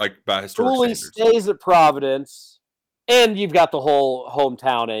 If by historic Cooley standards. stays at Providence, and you've got the whole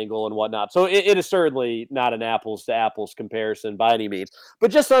hometown angle and whatnot, so it is certainly not an apples to apples comparison by any means.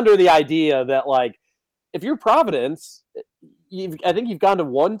 But just under the idea that, like, if you're Providence, I think you've gone to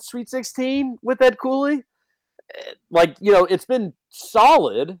one Sweet 16 with Ed Cooley. Like, it's been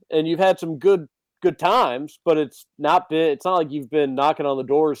solid, and you've had some good times, but it's not like you've been knocking on the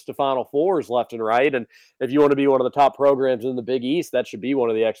doors to Final Fours left and right. And if you want to be one of the top programs in the Big East, that should be one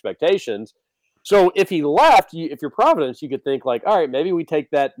of the expectations. So if he left, if you're Providence, you could think like, all right, maybe we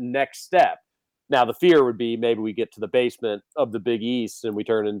take that next step. Now the fear would be maybe we get to the basement of the Big East and we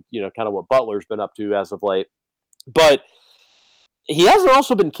turn in, kind of what Butler's been up to as of late. But he hasn't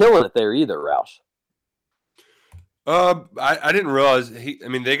also been killing it there either, Roush. I didn't realize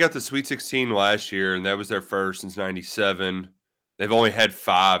they got the Sweet 16 last year, and that was their first since '97. They've only had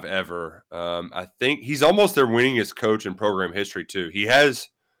 5 ever. I think he's almost their winningest coach in program history too. He has,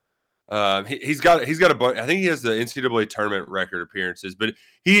 he's got a bunch. I think he has the NCAA tournament record appearances, but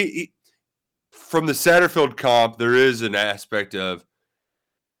he from the Satterfield comp, there is an aspect of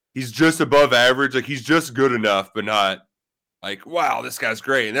he's just above average. Like, he's just good enough, but not like, wow, this guy's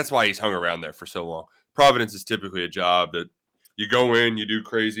great, and that's why he's hung around there for so long. Providence is typically a job that you go in, you do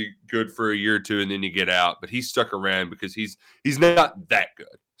crazy good for a year or two, and then you get out. But he's stuck around because he's not that good.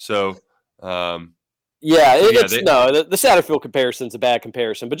 So, the Satterfield comparison's a bad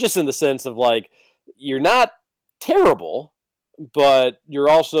comparison, but just in the sense of, like, you're not terrible, but you're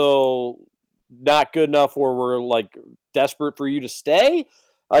also not good enough where we're, like, desperate for you to stay.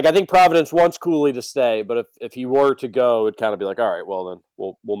 Like, I think Providence wants Cooley to stay, but if he were to go, it'd kind of be like, all right, well,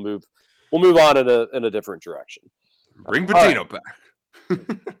 then we'll move. We'll move on in a different direction. Bring Pitino back.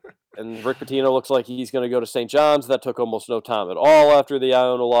 And Rick Pitino looks like he's going to go to St. John's. That took almost no time at all after the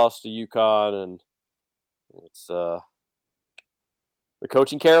Iona loss to UConn. And it's the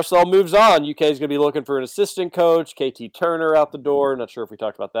coaching carousel moves on. UK is going to be looking for an assistant coach. KT Turner out the door. Not sure if we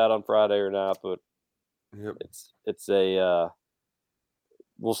talked about that on Friday or not, but it's a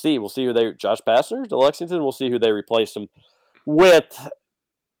we'll see. We'll see who Josh Pastner to Lexington. We'll see who they replace him with.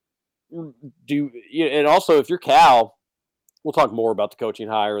 And also, if you're Cal, we'll talk more about the coaching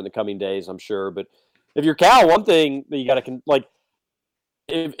hire in the coming days, I'm sure. But if you're Cal, one thing that you got to like,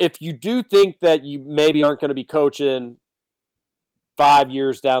 if you do think that you maybe aren't going to be coaching 5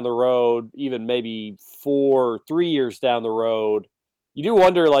 years down the road, even maybe 3 years down the road, you do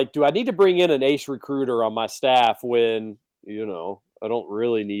wonder, like, do I need to bring in an ace recruiter on my staff when I don't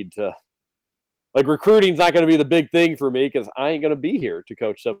really need to. Like, recruiting's not going to be the big thing for me because I ain't going to be here to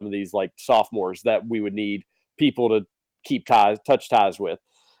coach some of these, like, sophomores that we would need people to keep touch ties with.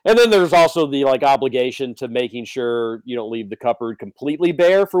 And then there's also the, like, obligation to making sure you don't leave the cupboard completely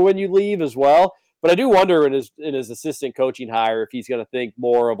bare for when you leave as well. But I do wonder in his assistant coaching hire if he's going to think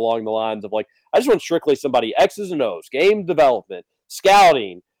more along the lines of, like, I just want strictly somebody X's and O's, game development,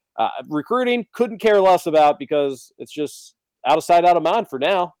 scouting, recruiting, couldn't care less about because it's just out of sight, out of mind for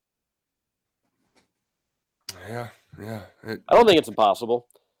now. Yeah. I don't think it's impossible.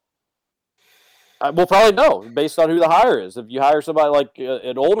 We'll probably know based on who the hire is. If you hire somebody like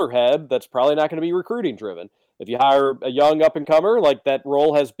an older head, that's probably not going to be recruiting driven. If you hire a young up-and-comer like that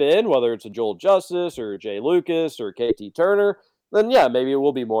role has been, whether it's a Joel Justice or Jay Lucas or KT Turner, then yeah, maybe it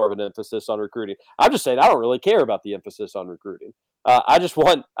will be more of an emphasis on recruiting. I'm just saying I don't really care about the emphasis on recruiting. I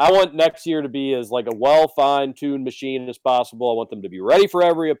want next year to be as like a well fine-tuned machine as possible. I want them to be ready for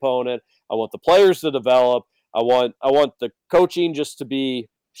every opponent. I want the players to develop. I want the coaching just to be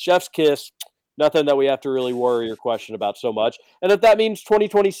chef's kiss. Nothing that we have to really worry or question about so much. And if that means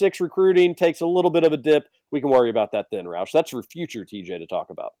 2026 recruiting takes a little bit of a dip, we can worry about that then, Roush. That's for future TJ to talk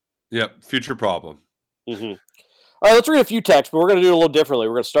about. Yep, future problem. Mm-hmm. All right, let's read a few texts, but we're going to do it a little differently.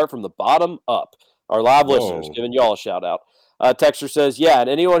 We're going to start from the bottom up. Our live listeners, giving y'all a shout-out. Texter says, yeah, and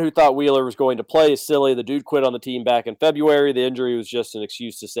anyone who thought Wheeler was going to play is silly. The dude quit on the team back in February. The injury was just an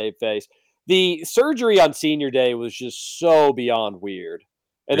excuse to save face. The surgery on senior day was just so beyond weird.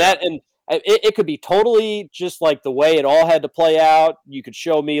 And it could be totally just like the way it all had to play out. You could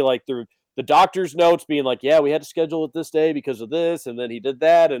show me like the doctor's notes being like, yeah, we had to schedule it this day because of this, and then he did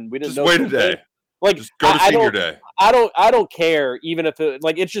that, and we didn't know. Just wait a day. Like, just go to senior day. I don't care, even if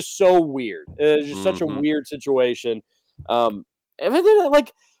it's just so weird. It's just such a weird situation. And then,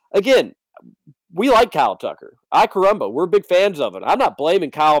 like, again, we like Kyle Tucker. We're big fans of it. I'm not blaming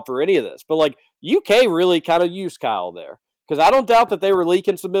Kyle for any of this, but like UK really kind of used Kyle there Because I don't doubt that they were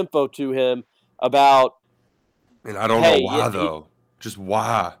leaking some info to him about. And I don't know why, though. Just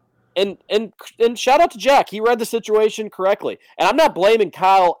why. And shout out to Jack. He read the situation correctly. And I'm not blaming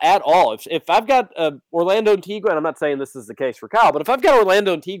Kyle at all. If I've got Orlando Antigua, and I'm not saying this is the case for Kyle, but if I've got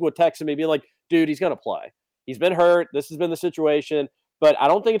Orlando Antigua texting me being like, dude, he's going to play. He's been hurt. This has been the situation. But I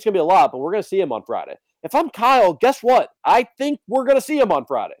don't think it's going to be a lot, but we're going to see him on Friday. If I'm Kyle, guess what? I think we're going to see him on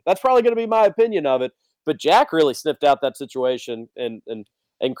Friday. That's probably going to be my opinion of it. But Jack really sniffed out that situation, and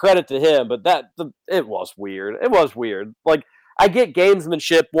credit to him. But it was weird. It was weird. Like, I get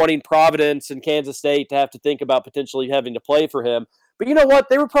gamesmanship wanting Providence and Kansas State to have to think about potentially having to play for him. But you know what?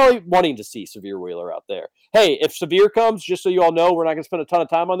 They were probably wanting to see Severe Wheeler out there. Hey, if Severe comes, just so you all know, we're not going to spend a ton of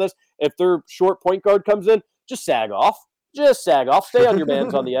time on this. If their short point guard comes in, just sag off. Just sag off. Stay on your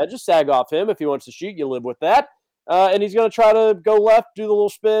man's on the edge. Just sag off him. If he wants to shoot, you live with that. And he's going to try to go left, do the little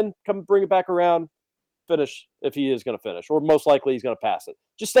spin, come bring it back around, finish if he is going to finish. Or most likely he's going to pass it.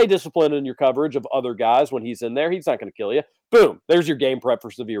 Just stay disciplined in your coverage of other guys when he's in there. He's not going to kill you. Boom. There's your game prep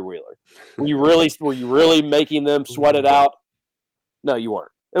for Severe Wheeler. Were you really making them sweat it out? No, you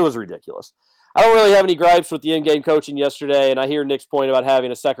weren't. It was ridiculous. I don't really have any gripes with the in-game coaching yesterday, and I hear Nick's point about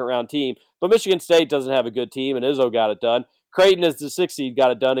having a second-round team, but Michigan State doesn't have a good team, and Izzo got it done. Creighton, as the 6th seed,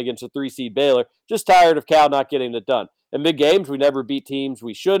 got it done against a 3-seed Baylor. Just tired of Cal not getting it done. In big games, we never beat teams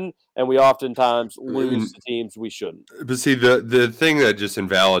we shouldn't, and we oftentimes lose to teams we shouldn't. But see, the thing that just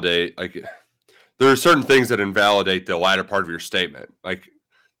invalidate, like, there are certain things that invalidate the latter part of your statement. Like,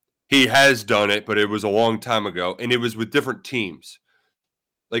 he has done it, but it was a long time ago, and it was with different teams.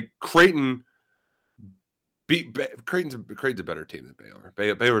 Like, Creighton's a better team than Baylor.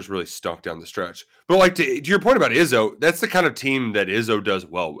 Baylor's really stunk down the stretch. But like to your point about Izzo, that's the kind of team that Izzo does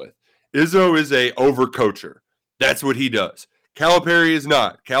well with. Izzo is a overcoacher. That's what he does. Calipari is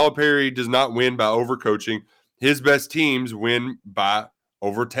not. Calipari does not win by overcoaching. His best teams win by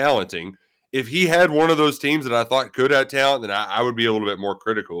over-talenting. If he had one of those teams that I thought could have talent, then I would be a little bit more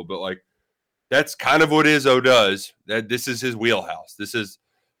critical. But like, that's kind of what Izzo does. That this is his wheelhouse. This is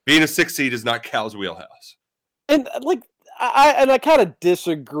being a 6th seed is not Cal's wheelhouse. And like, I kind of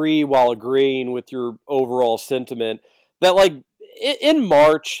disagree while agreeing with your overall sentiment that like in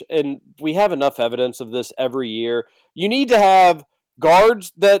March, and we have enough evidence of this every year, you need to have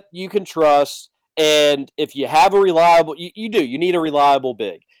guards that you can trust. And if you have a reliable, you need a reliable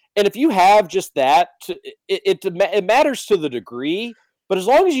big. And if you have just that, it matters to the degree. But as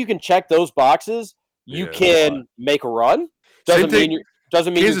long as you can check those boxes, you can make a run. Doesn't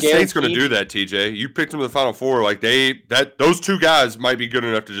mean Kansas State's going to do that, TJ. You picked them to the Final Four. Like those two guys might be good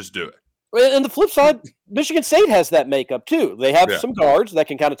enough to just do it. And the flip side, Michigan State has that makeup too. They have some guards that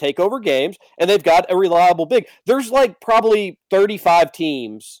can kind of take over games, and they've got a reliable big. There's like probably 35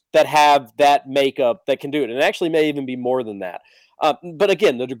 teams that have that makeup that can do it, and it actually may even be more than that. But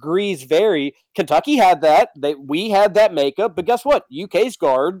again, the degrees vary. Kentucky had that. We had that makeup, but guess what? UK's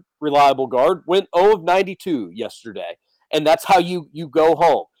reliable guard, went 0 of 92 yesterday. And that's how you go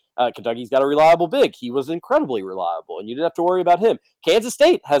home. Kentucky's got a reliable big. He was incredibly reliable, and you didn't have to worry about him. Kansas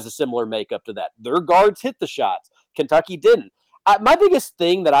State has a similar makeup to that. Their guards hit the shots. Kentucky didn't. My biggest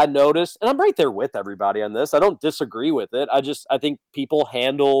thing that I noticed, and I'm right there with everybody on this, I don't disagree with it. I think people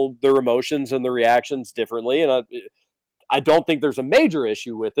handle their emotions and their reactions differently, and I don't think there's a major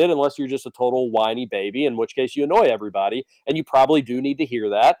issue with it unless you're just a total whiny baby, in which case you annoy everybody, and you probably do need to hear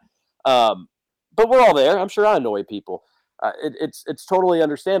that. But we're all there. I'm sure I annoy people. It's totally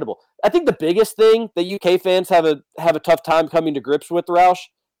understandable. I think the biggest thing that UK fans have a tough time coming to grips with, Roush,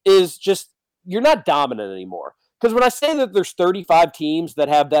 is just you're not dominant anymore. Because when I say that there's 35 teams that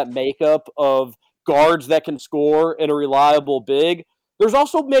have that makeup of guards that can score and a reliable big, there's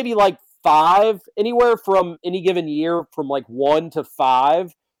also maybe like 5, anywhere from any given year from like 1 to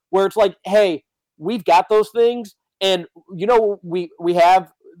 5, where it's like, hey, we've got those things, and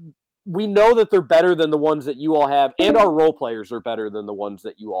we know that they're better than the ones that you all have, and our role players are better than the ones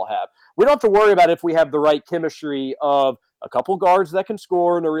that you all have. We don't have to worry about if we have the right chemistry of a couple guards that can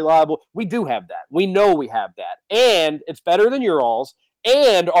score and are reliable. We do have that. We know we have that. And it's better than your alls,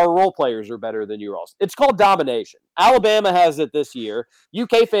 and our role players are better than your alls. It's called domination. Alabama has it this year.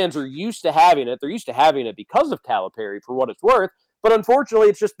 UK fans are used to having it. They're used to having it because of Calipari, for what it's worth. But unfortunately,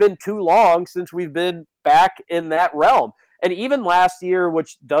 it's just been too long since we've been back in that realm. And even last year,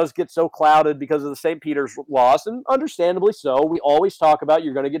 which does get so clouded because of the St. Peter's loss, and understandably so, we always talk about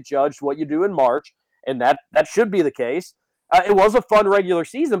you're going to get judged what you do in March, and that should be the case. It was a fun regular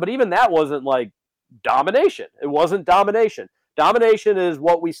season, but even that wasn't like domination. It wasn't domination. Domination is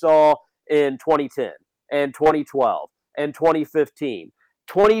what we saw in 2010 and 2012 and 2015.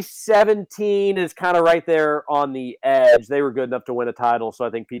 2017 is kind of right there on the edge. They were good enough to win a title, so I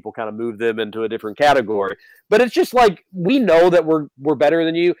think people kind of moved them into a different category. But it's just like we know that we're better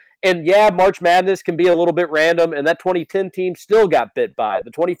than you. And yeah, March Madness can be a little bit random, and that 2010 team still got bit by it.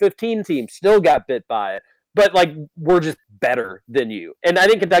 The 2015 team still got bit by it. But, like, we're just better than you. And I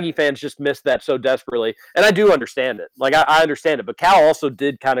think Kentucky fans just missed that so desperately. And I do understand it. Like, I understand it. But Cal also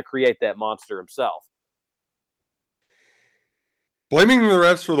did kind of create that monster himself. Blaming the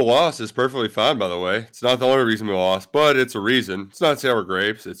refs for the loss is perfectly fine, by the way. It's not the only reason we lost, but it's a reason. It's not sour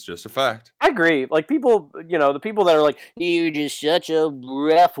grapes. It's just a fact. I agree. Like, people, the people that are like, you're just such a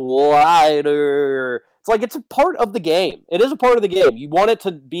ref whiter. It's like it's a part of the game. It is a part of the game. You want it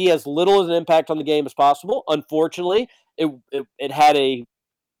to be as little as an impact on the game as possible. Unfortunately, it had a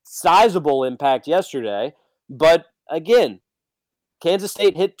sizable impact yesterday. But, again, Kansas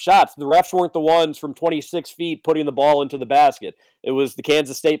State hit shots. The refs weren't the ones from 26 feet putting the ball into the basket. It was the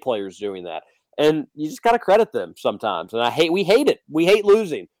Kansas State players doing that. And you just got to credit them sometimes. And we hate it. We hate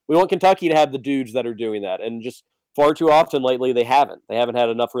losing. We want Kentucky to have the dudes that are doing that. And just far too often lately, they haven't. They haven't had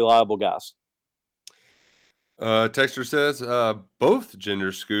enough reliable guys. Texter says, both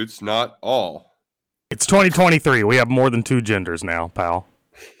gender scoots, not all. It's 2023. We have more than two genders now, pal.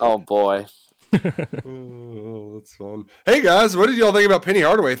 Oh, boy. Oh, that's fun. Hey guys, what did y'all think about Penny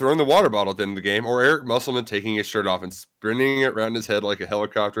Hardaway throwing the water bottle at the end of the game, or Eric Musselman taking his shirt off and spinning it around his head like a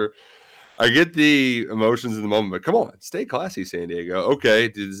helicopter? I get the emotions in the moment, but come on, stay classy, San Diego.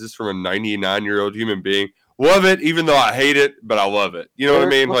 Okay, is this from a 99-year-old human being? Love it, even though I hate it, but I love it. You know what I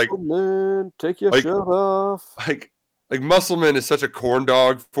mean? Like, Musselman, take your shirt off. Like Musselman is such a corn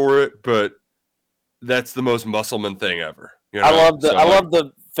dog for it, but that's the most Musselman thing ever. You know? I love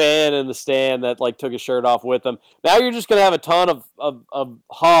the fan in the stand that like took his shirt off with him. Now you're just gonna have a ton of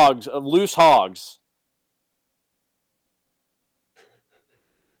hogs, of loose hogs.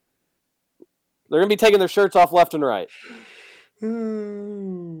 They're gonna be taking their shirts off left and right.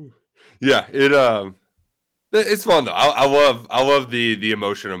 Yeah, it's fun though. I love the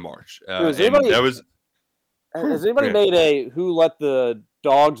emotion of March. Has anybody made a "Who Let the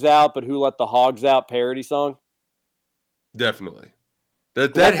Dogs Out but Who Let the Hogs Out" parody song? Definitely.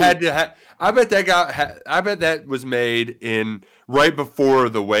 That had to. I bet that was made in right before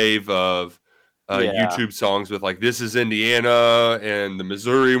the wave of YouTube songs with like "This Is Indiana" and the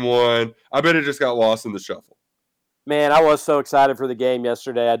Missouri one. I bet it just got lost in the shuffle. Man, I was so excited for the game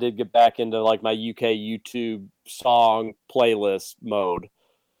yesterday. I did get back into like my UK YouTube song playlist mode.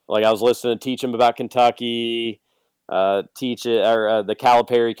 Like I was listening to Teach 'Em About Kentucky. The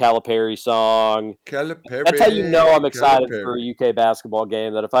Calipari song. Calipari, that's how you know I'm excited for a UK basketball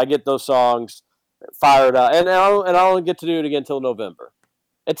game. That if I get those songs fired up, and I don't get to do it again until November.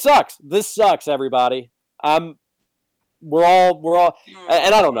 It sucks. This sucks, everybody. We're all,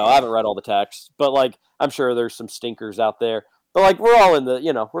 and I don't know. I haven't read all the texts, but like I'm sure there's some stinkers out there. But like we're all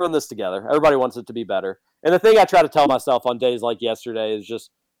we're in this together. Everybody wants it to be better. And the thing I try to tell myself on days like yesterday is just.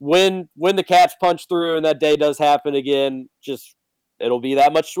 When the Cats punch through and that day does happen again, just it'll be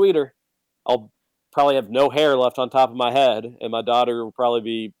that much sweeter. I'll probably have no hair left on top of my head, and my daughter will probably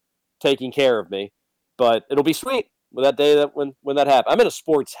be taking care of me. But it'll be sweet with that day when that happens. I'm in a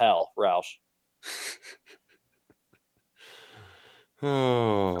sports hell, Roush.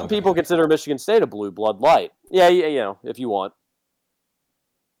 Some people consider Michigan State a blue blood light. Yeah, if you want.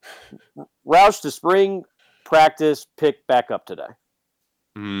 Roush, to spring practice pick back up today.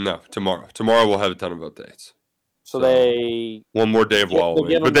 No, tomorrow. Tomorrow we'll have a ton of updates. So they one more day of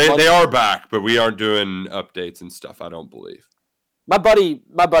wallowing, but they are back. But we aren't doing updates and stuff. I don't believe. My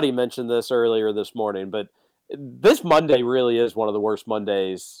buddy mentioned this earlier this morning, but this Monday really is one of the worst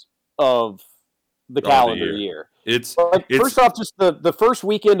Mondays of the calendar year. First off, just the first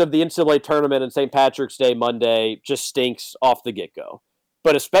weekend of the NCAA tournament and St. Patrick's Day Monday just stinks off the get-go.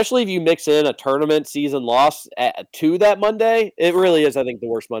 But especially if you mix in a tournament season loss to that Monday, it really is, I think, the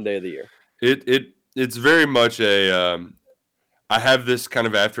worst Monday of the year. It's very much I have this kind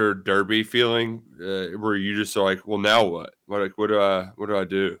of after Derby feeling where you just are like, well, now what? What do I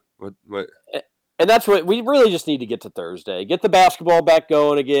do? What? And that's what we really just need to get to Thursday. Get the basketball back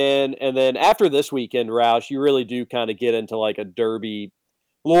going again. And then after this weekend, Roush, you really do kind of get into like a Derby.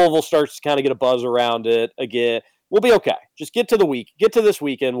 Louisville starts to kind of get a buzz around it again. We'll be okay. Just get to this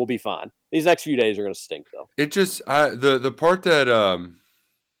weekend. We'll be fine. These next few days are going to stink, though. It just the part that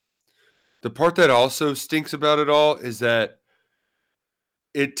also stinks about it all is that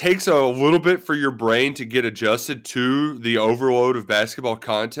it takes a little bit for your brain to get adjusted to the overload of basketball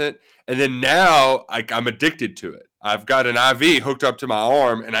content, and then now I'm addicted to it. I've got an IV hooked up to my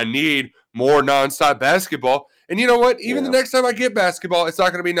arm, and I need more nonstop basketball. And you know what? Even the next time I get basketball, it's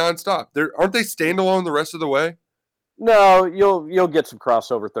not going to be nonstop. Aren't they standalone the rest of the way? No, you'll get some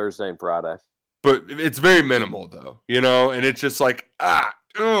crossover Thursday and Friday. But it's very minimal, though, and it's just like,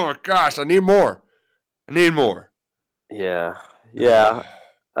 oh, gosh, I need more. Yeah.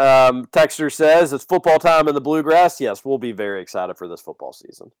 Texter says, it's football time in the Bluegrass. Yes, we'll be very excited for this football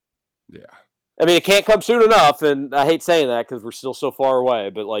season. Yeah. I mean, it can't come soon enough, and I hate saying that because we're still so far away,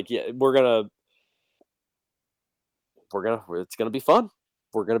 but, it's going to be fun.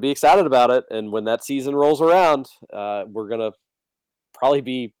 We're going to be excited about it, and when that season rolls around, we're going to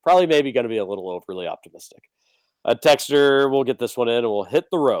maybe going to be a little overly optimistic. Texter, we'll get this one in, and we'll hit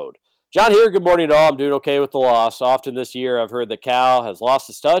the road. John here, good morning to all. I'm doing okay with the loss. Often this year, I've heard that Cal has lost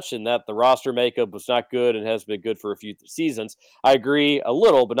his touch and that the roster makeup was not good and has been good for a few seasons. I agree a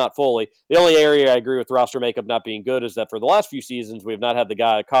little, but not fully. The only area I agree with roster makeup not being good is that for the last few seasons, we have not had the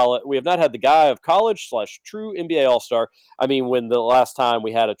guy of college. We have not had the guy of college / true NBA All-Star. I mean, when the last time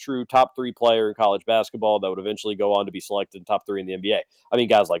we had a true top 3 player in college basketball that would eventually go on to be selected in top 3 in the NBA. I mean,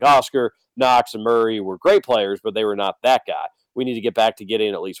 guys like Oscar, Knox, and Murray were great players, but they were not that guy. We need to get back to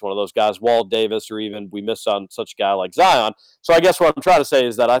getting at least one of those guys, Walt Davis, or even we missed on such a guy like Zion. So I guess what I'm trying to say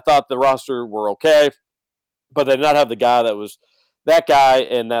is that I thought the roster were okay, but they did not have the guy that was that guy,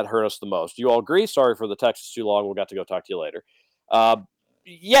 and that hurt us the most. Do you all agree? Sorry for the text is too long. We'll get to go talk to you later.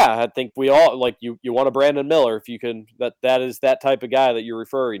 Yeah, I think we all you want a Brandon Miller if you can. That is that type of guy that you're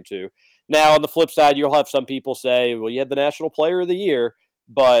referring to. Now on the flip side, you'll have some people say, well, you had the National Player of the Year,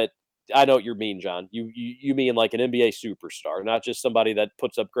 but I know what you mean, John. You mean like an NBA superstar, not just somebody that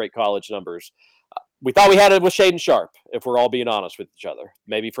puts up great college numbers. We thought we had it with Shaedon Sharpe, if we're all being honest with each other.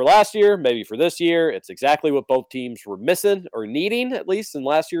 Maybe for last year, maybe for this year. It's exactly what both teams were missing or needing, at least in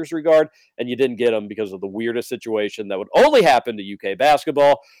last year's regard, and you didn't get them because of the weirdest situation that would only happen to UK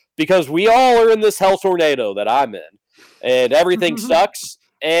basketball, because we all are in this hell tornado that I'm in, and everything sucks,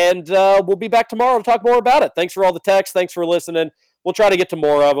 and we'll be back tomorrow to talk more about it. Thanks for all the texts. Thanks for listening. We'll try to get to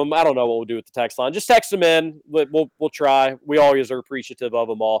more of them. I don't know what we'll do with the text line. Just text them in. We'll try. We always are appreciative of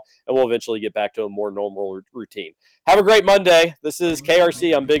them all, and we'll eventually get back to a more normal routine. Have a great Monday. This is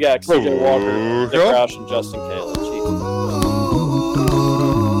KRC. I'm Big X, CJ Walker, Nick Roush, and Justin Kalen.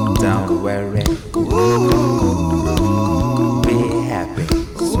 Don't worry.